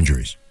the other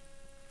injuries.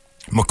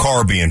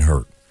 Makar being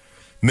hurt.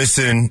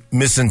 Missing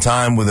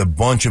time with a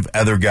bunch of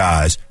other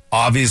guys.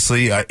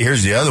 Obviously,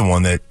 here's the other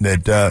one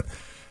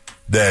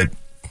that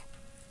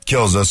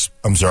kills us.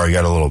 I'm sorry, I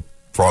got a little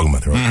frog in my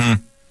throat.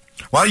 Mm-hmm.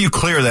 Why don't you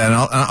clear that? And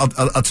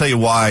I'll tell you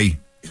why.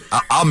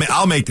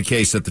 I'll make the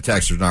case that the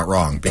texter's not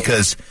wrong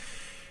because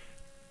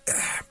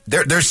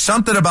there's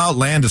something about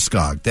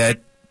Landeskog that,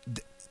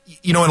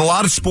 you know, in a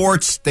lot of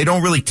sports they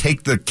don't really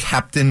take the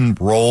captain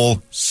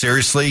role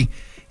seriously.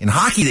 In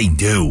hockey, they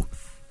do.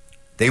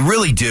 They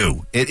really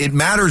do. It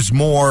matters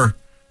more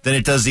than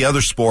it does the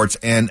other sports,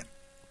 and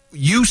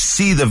you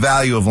see the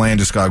value of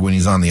Landeskog when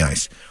he's on the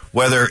ice.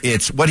 Whether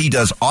it's what he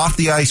does off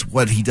the ice,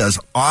 what he does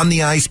on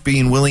the ice,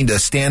 being willing to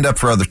stand up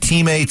for other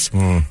teammates,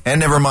 and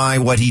never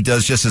mind what he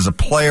does just as a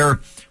player.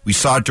 We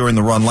saw it during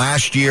the run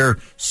last year,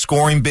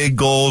 scoring big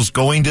goals,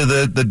 going to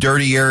the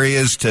dirty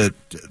areas to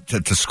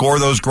score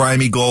those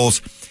grimy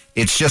goals.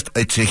 It's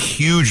a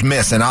huge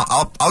miss, and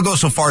I'll go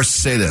so far as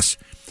to say this.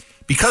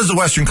 Because the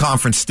Western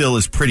Conference still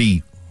is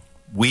pretty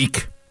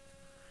weak,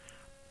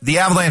 the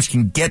Avalanche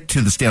can get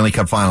to the Stanley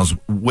Cup Finals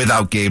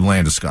without Gabe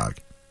Landeskog.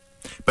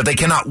 But they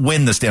cannot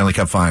win the Stanley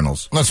Cup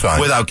Finals. That's fine.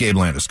 Without Gabe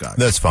Landeskog.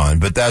 That's fine,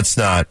 but that's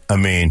not, I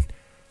mean,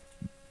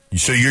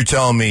 so you're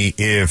telling me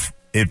if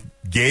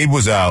Gabe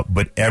was out,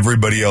 but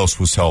everybody else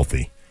was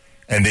healthy,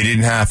 and they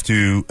didn't have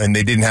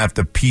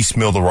to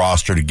piecemeal the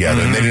roster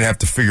together, and they didn't have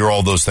to figure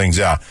all those things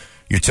out,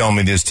 you're telling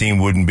me this team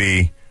wouldn't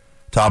be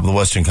top of the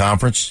Western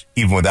Conference,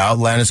 even without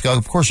Landeskog?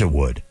 Of course it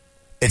would.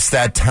 It's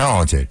that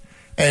talented.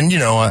 And, you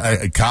know,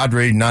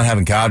 Kadri, not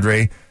having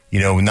Kadri,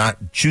 you know, not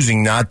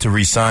choosing not to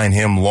re-sign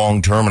him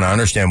long-term, and I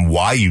understand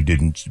why you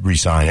didn't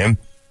re-sign him.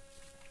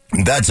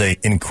 That's an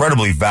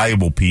incredibly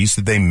valuable piece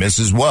that they miss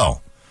as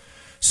well.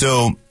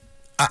 So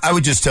I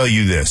would just tell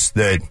you this,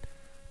 that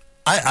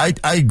I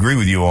agree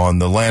with you on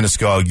the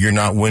Landeskog. You're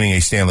not winning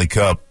a Stanley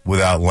Cup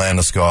without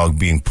Landeskog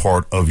being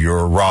part of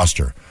your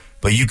roster.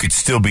 But you could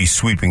still be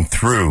sweeping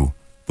through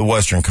the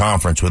Western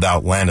Conference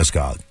without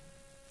Landeskog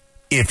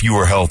if you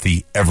were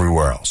healthy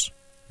everywhere else.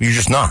 You're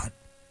just not.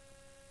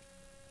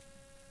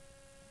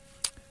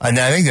 And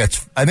I think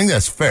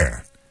that's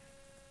fair.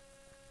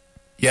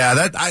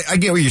 Yeah, I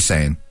get what you're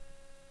saying.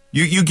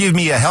 You give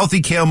me a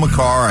healthy Cale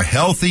Makar, a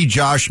healthy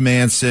Josh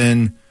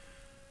Manson.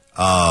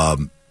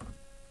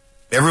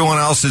 Everyone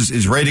else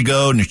is ready to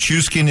go.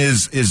 Nichushkin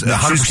is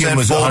 100%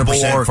 was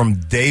 100% from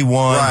day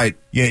one. Right.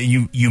 Yeah,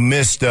 you've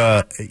missed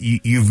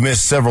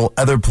several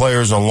other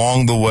players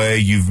along the way.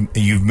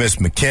 You've missed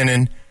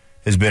McKinnon,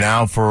 has been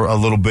out for a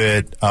little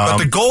bit. But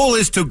the goal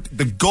is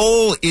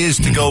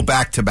to go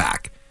back to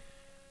back.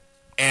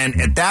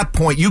 And at that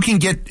point, you can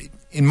get,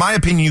 in my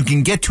opinion, you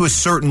can get to a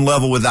certain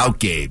level without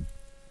Gabe.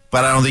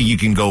 But I don't think you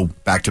can go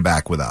back to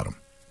back without him.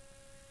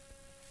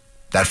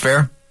 That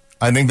fair?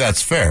 I think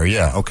that's fair,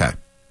 yeah. Okay.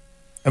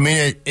 I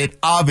mean, it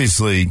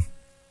obviously,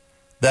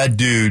 that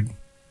dude,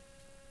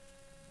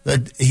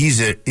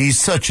 he's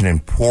such an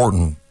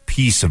important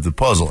piece of the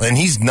puzzle. And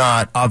he's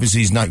not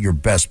your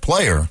best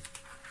player,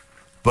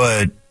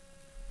 but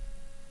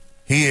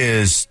he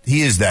is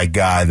that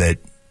guy that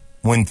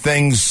when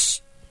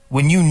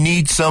you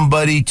need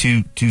somebody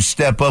to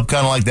step up,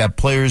 kind of like that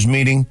players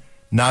meeting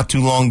not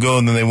too long ago,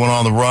 and then they went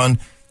on the run,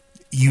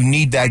 you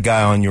need that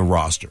guy on your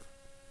roster.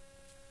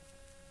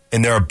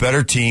 And they're a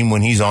better team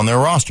when he's on their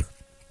roster.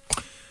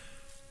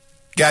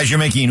 Guys, you're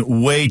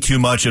making way too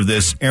much of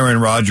this Aaron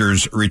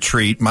Rodgers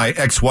retreat. My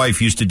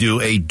ex-wife used to do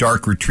a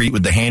dark retreat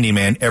with the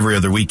handyman every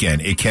other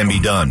weekend. It can be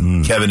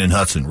done. Kevin and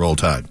Hudson, roll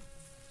tide.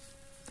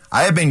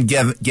 I have been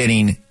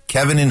getting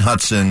Kevin and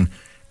Hudson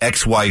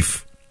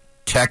ex-wife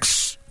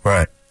texts,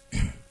 right,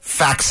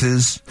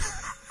 faxes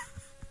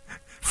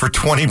for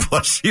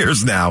 20-plus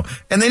years now,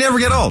 and they never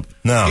get old.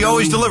 No. He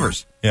always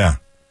delivers. Yeah.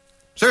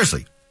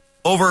 Seriously.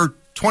 Over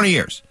 20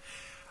 years.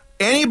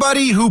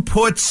 Anybody who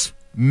puts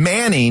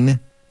Manning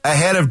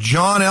ahead of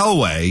John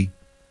Elway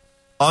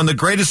on the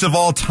greatest of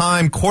all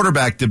time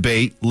quarterback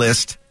debate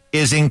list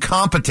is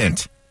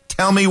incompetent.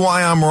 Tell me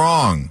why I'm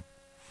wrong.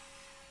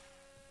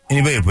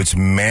 Anybody who puts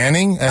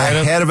Manning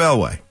ahead of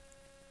Elway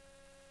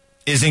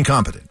is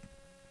incompetent.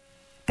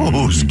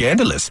 Ooh,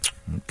 scandalous.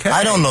 Okay.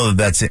 I don't know that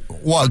that's it.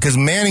 Well, because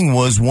Manning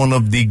was one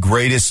of the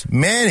greatest.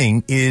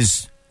 Manning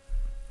is,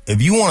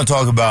 if you want to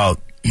talk about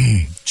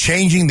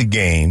changing the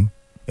game,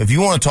 if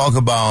you want to talk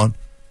about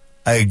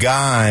a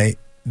guy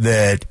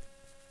that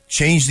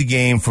changed the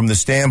game from the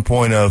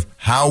standpoint of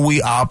how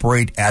we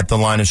operate at the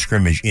line of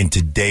scrimmage in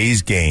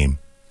today's game,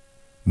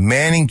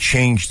 Manning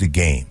changed the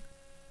game.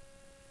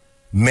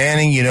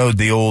 Manning,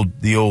 the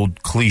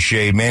old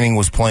cliche, Manning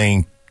was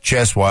playing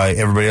chess while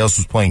everybody else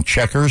was playing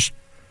checkers.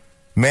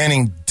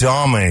 Manning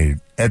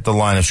dominated at the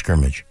line of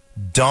scrimmage,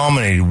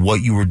 dominated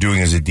what you were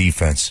doing as a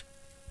defense,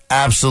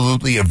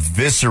 absolutely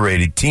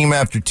eviscerated team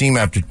after team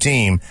after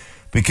team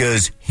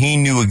because he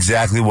knew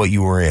exactly what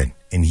you were in,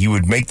 and he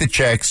would make the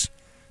checks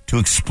to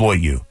exploit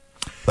you.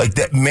 Like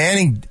that,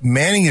 Manning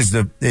is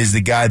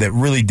the guy that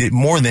really did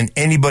more than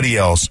anybody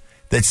else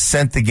that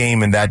sent the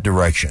game in that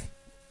direction.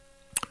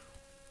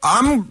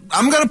 I'm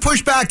going to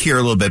push back here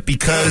a little bit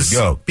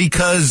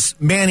because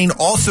Manning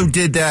also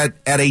did that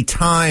at a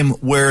time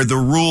where the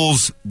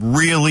rules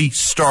really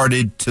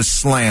started to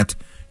slant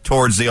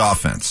towards the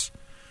offense.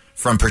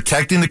 From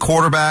protecting the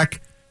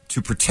quarterback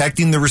to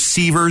protecting the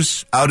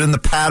receivers out in the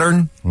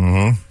pattern.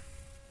 Mm-hmm.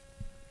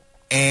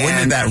 And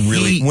when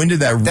did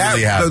that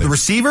really happen? The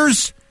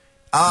receivers?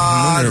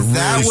 That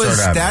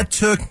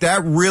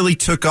really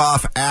took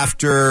off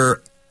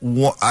after.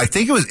 I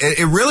think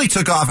it really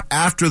took off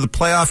after the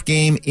playoff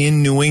game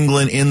in New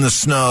England in the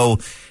snow,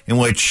 in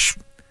which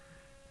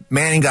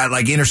Manning got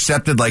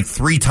intercepted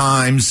 3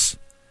 times,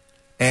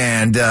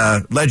 and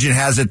legend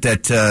has it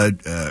that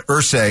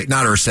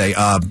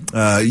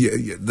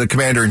the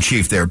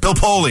commander-in-chief there, Bill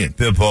Polian,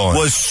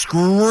 was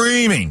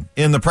screaming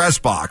in the press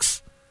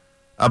box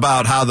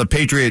about how the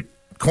Patriot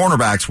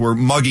cornerbacks were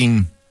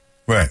mugging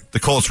the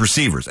Colts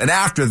receivers. And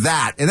after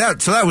that,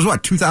 so that was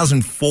what,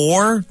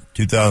 2004?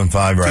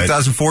 2005, right.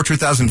 2004,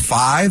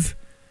 2005.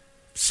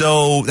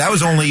 So that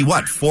was only,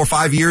 4 or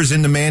 5 years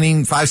into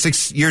Manning,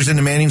 5-6 years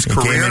into Manning's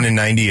career. Came in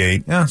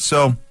 98. Yeah,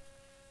 so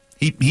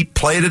he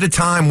played at a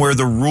time where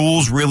the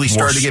rules really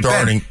started to get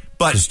bent.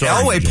 But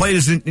Elway played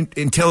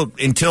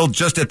until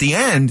just at the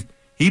end.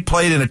 He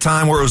played in a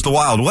time where it was the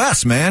Wild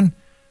West, man.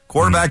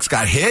 Quarterbacks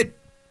got hit.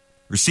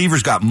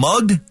 Receivers got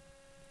mugged.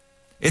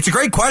 It's a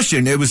great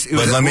question. But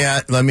let me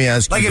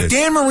ask you if this.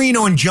 Dan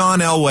Marino and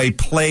John Elway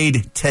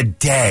played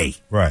today.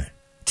 Right.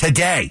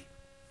 Today.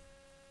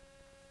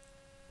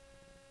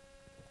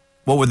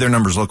 What would their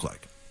numbers look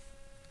like?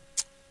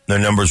 Their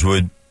numbers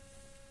would,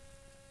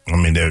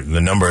 the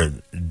number,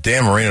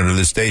 Dan Marino to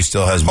this day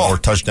still has more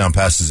touchdown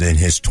passes in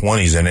his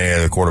 20s than any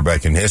other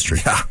quarterback in history.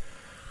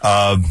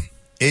 Yeah.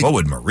 What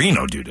would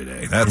Marino do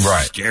today? That's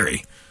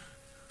scary.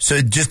 So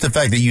just the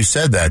fact that you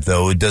said that,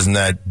 though, doesn't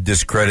that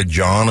discredit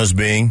John as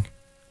being?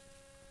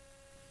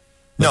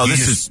 No,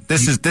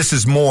 this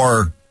is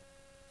more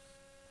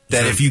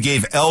that if you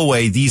gave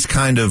Elway these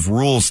kind of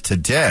rules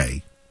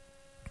today,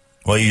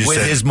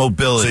 his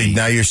mobility. So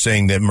now you're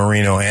saying that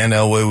Marino and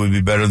Elway would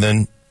be better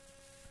than,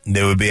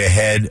 they would be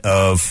ahead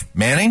of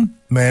Manning?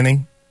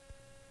 Manning.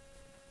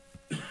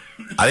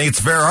 I think it's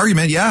a fair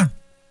argument, yeah.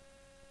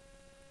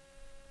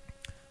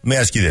 Let me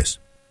ask you this.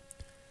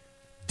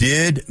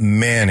 Did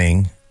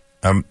Manning,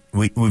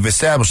 we've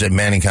established that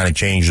Manning kind of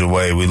changed the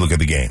way we look at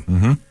the game.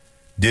 Mm-hmm.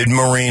 Did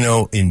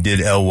Marino and did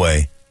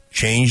Elway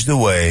change the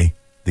way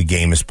the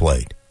game is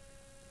played?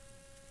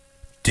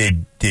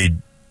 Did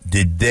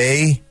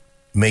they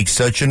make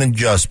such an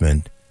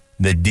adjustment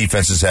that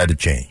defenses had to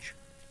change,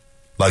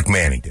 like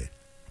Manning did?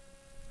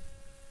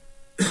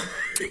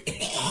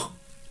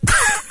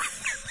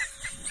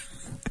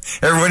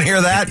 Everyone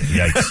hear that?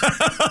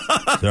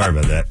 Yikes. Sorry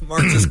about that.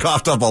 Mark just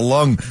coughed up a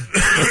lung.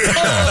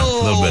 A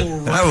little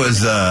bit.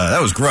 That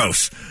was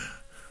gross.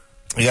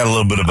 You got a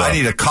little bit of I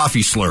need a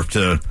coffee slurp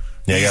to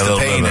ease the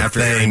pain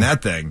after hearing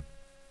that thing.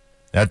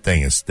 That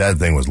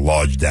thing was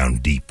lodged down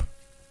deep.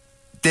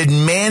 Did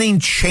Manning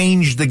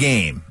change the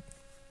game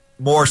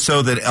more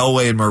so than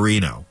Elway and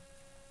Marino?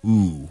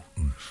 Ooh.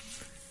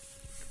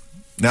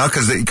 No,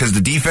 because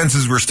the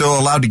defenses were still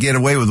allowed to get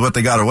away with what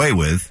they got away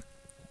with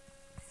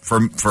for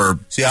all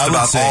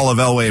of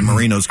Elway and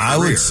Marino's career. I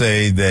would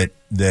say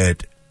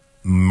that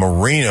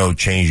Marino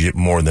changed it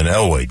more than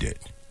Elway did.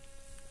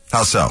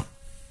 How so?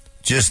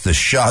 Just the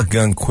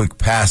shotgun, quick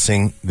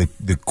passing,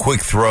 the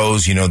quick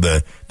throws,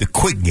 the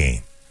quick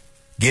game.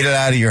 Get it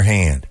out of your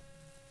hand.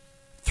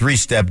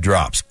 3-step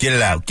drops. Get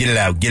it out, get it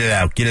out, get it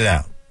out, get it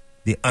out.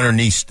 The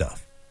underneath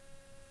stuff.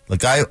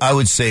 Like, I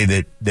would say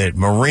that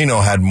Marino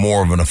had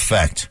more of an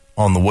effect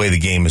on the way the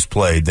game is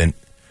played than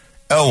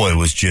Elway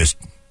was just...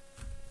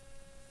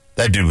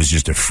 That dude was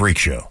just a freak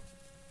show.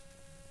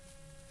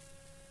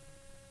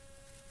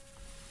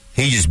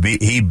 He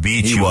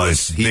beat you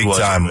with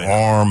big-time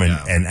arm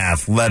and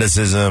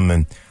athleticism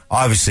and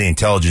obviously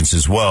intelligence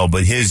as well,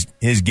 but his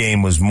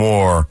game was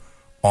more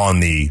on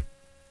the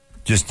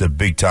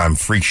big-time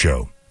freak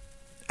show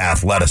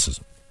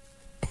athleticism.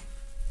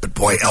 But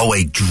boy,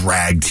 Elway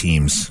dragged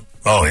teams.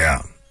 Oh,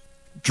 yeah.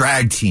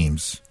 Dragged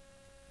teams.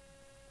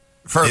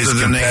 Further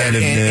His than they had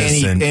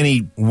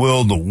any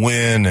will to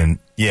win, and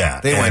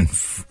yeah.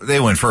 They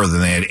went further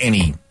than they had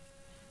any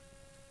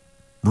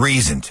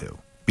reason to.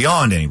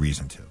 Beyond any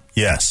reason to.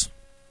 Yes.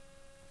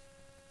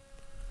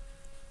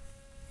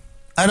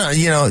 I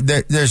don't,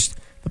 there's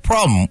the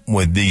problem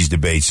with these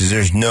debates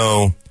is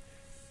the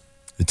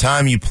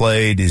time you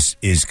played is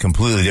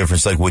completely different.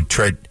 It's like what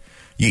Trent,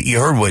 you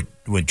heard what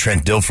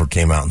Trent Dilfer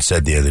came out and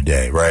said the other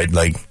day, right?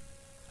 Like,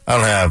 I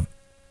don't have,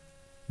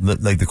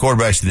 like the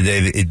quarterbacks of the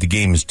day, the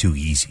game is too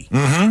easy.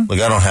 Mm-hmm.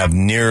 Like, I don't have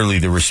nearly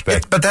the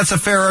respect. But that's a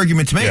fair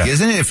argument to make,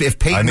 isn't it? If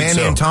Peyton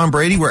Manning and Tom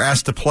Brady were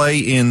asked to play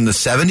in the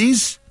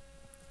 70s,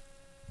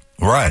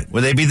 right,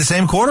 would they be the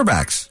same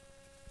quarterbacks?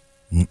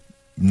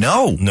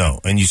 No.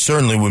 And you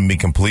certainly wouldn't be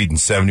completing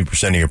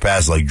 70% of your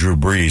passes like Drew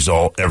Brees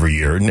every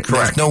year.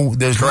 Correct.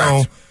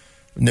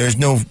 There's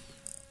no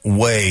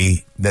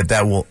way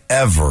that will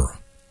ever.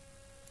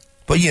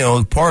 But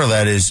part of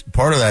that is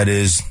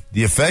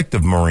the effect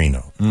of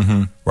Marino,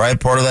 right?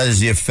 Part of that is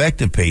the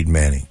effect of Peyton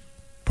Manning.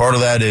 Part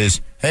of that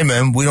is, hey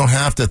man, we don't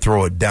have to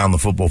throw it down the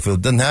football field.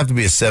 It doesn't have to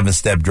be a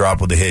 7-step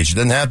drop with a hitch. It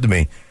doesn't have to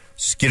be.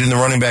 Just get in the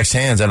running back's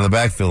hands out of the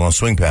backfield on a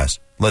swing pass.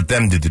 Let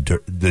them do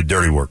the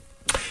dirty work.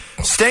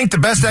 Stink, the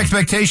best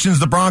expectations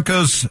the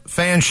Broncos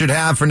fans should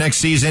have for next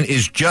season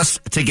is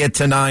just to get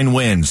to 9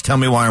 wins. Tell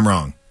me why I'm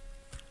wrong.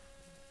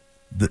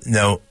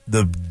 The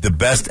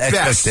best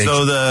expectation.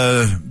 So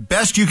the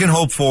best you can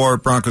hope for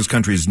Broncos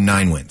country is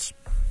 9 wins.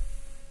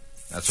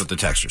 That's what the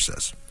texter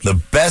says. The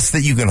best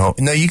that you can hope.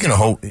 No, you can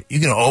hope. You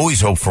can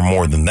always hope for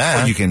more than that.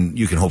 Well,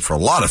 you can hope for a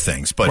lot of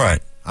things, but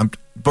right.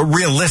 But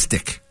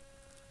realistic.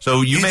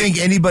 So you think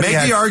anybody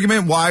make the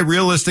argument why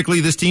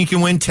realistically this team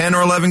can win 10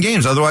 or 11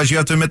 games. Otherwise, you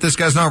have to admit this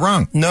guy's not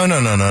wrong. No.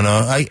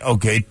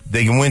 Okay,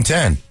 they can win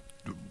 10.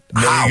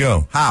 There you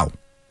go. How?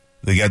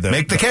 They got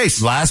make the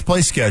case. Last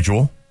place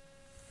schedule.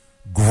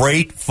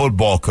 Great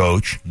football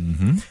coach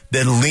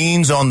that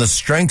leans on the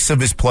strengths of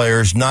his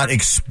players, not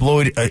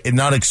exploiting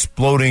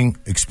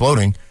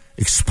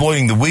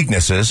the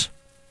weaknesses.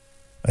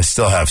 I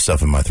still have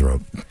stuff in my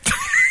throat.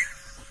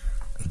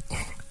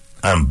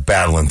 I'm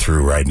battling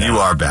through right now. You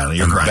are battling.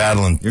 You're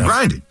grinding. You're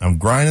grinding. I'm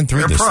grinding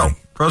through this thing.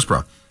 Pro's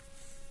pro.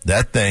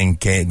 That thing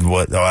came.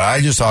 What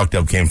I just talked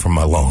up came from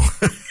my lung.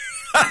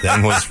 That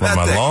thing was from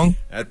my lung.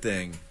 That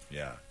thing,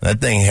 yeah. That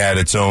thing had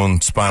its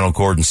own spinal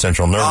cord and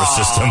central nervous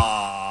system.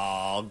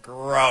 Oh,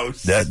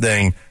 gross. That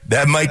thing,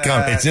 that might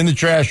come. It's in the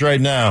trash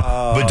right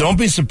now. But don't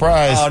be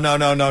surprised. Oh, no.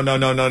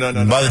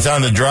 By the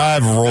time the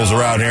drive rolls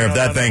around here, if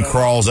that thing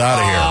crawls out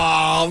of here.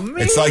 Oh,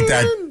 man. It's like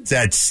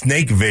that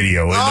snake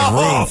video in the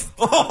roof.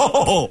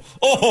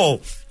 Oh,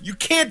 you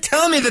can't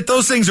tell me that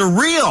those things are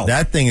real.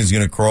 That thing is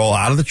going to crawl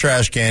out of the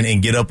trash can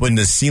and get up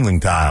into ceiling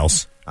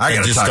tiles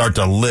and just start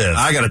to live.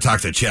 I got to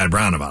talk to Chad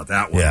Brown about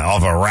that one. Yeah,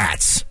 off of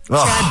rats.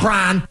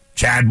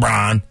 Chad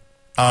Brown.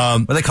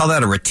 What do they call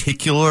that? A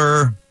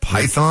reticular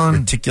python?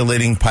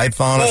 Reticulating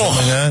python or something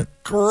like that?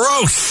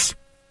 Gross.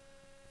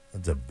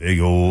 That's a big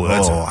old...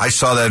 I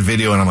saw that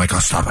video and I'm like, oh,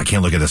 stop. I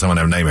can't look at this. I'm going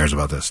to have nightmares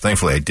about this.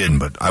 Thankfully, I didn't,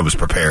 but I was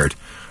prepared.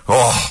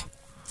 Oh.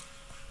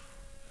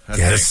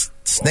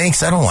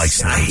 Snakes. I don't like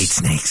snakes. I hate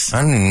snakes.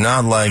 I do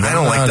not like... I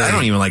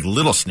don't even like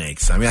little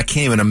snakes. I mean, I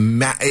can't even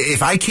imagine...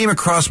 If I came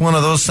across one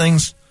of those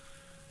things...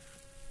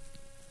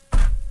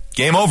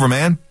 Game over,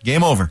 man.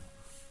 Game over.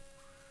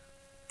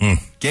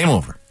 Game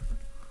over.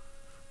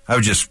 I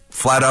would just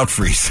flat out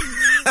freeze.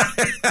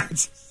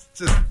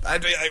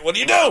 I'd be like, what do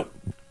you do?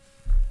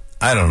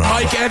 I don't know.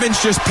 Mike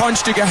Evans just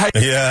punched a guy.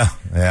 Yeah,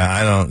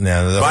 I don't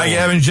know. Mike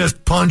Evans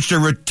just punched a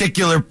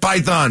reticular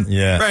python.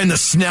 Yeah. Right in the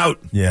snout.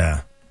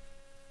 Yeah.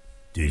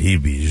 Dude,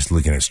 he'd be just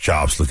licking his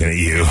chops, looking at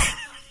you.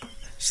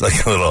 It's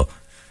like a little,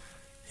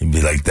 he'd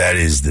be like, that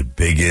is the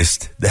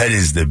biggest,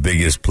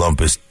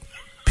 plumpest,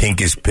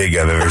 pinkest pig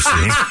I've ever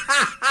seen.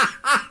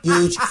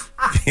 Huge.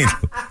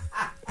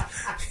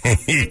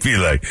 He'd be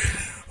like,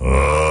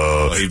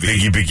 Oh,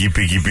 Piggy.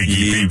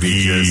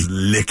 Just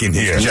licking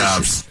his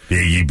chops.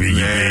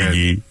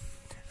 Piggy.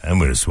 I'm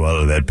going to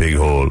swallow that big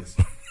hole.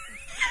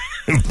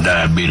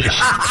 Diabetes.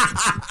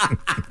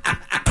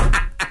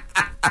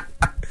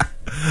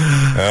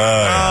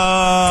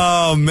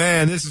 Oh,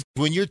 man. This is.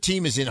 When your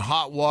team is in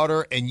hot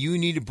water and you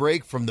need a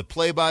break from the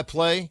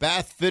play-by-play,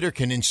 Bath Fitter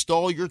can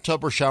install your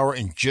tub or shower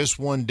in just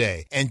one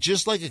day. And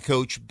just like a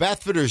coach,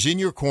 Bath Fitter is in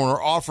your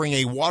corner offering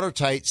a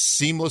watertight,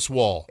 seamless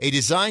wall. A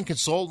design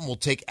consultant will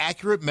take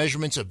accurate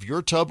measurements of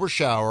your tub or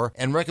shower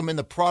and recommend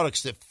the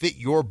products that fit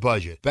your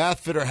budget. Bath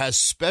Fitter has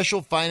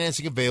special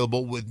financing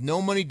available with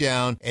no money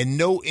down and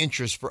no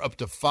interest for up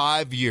to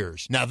 5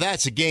 years. Now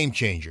that's a game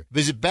changer.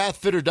 Visit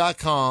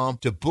bathfitter.com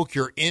to book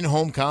your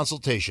in-home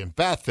consultation.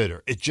 Bath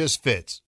Fitter, it just fits.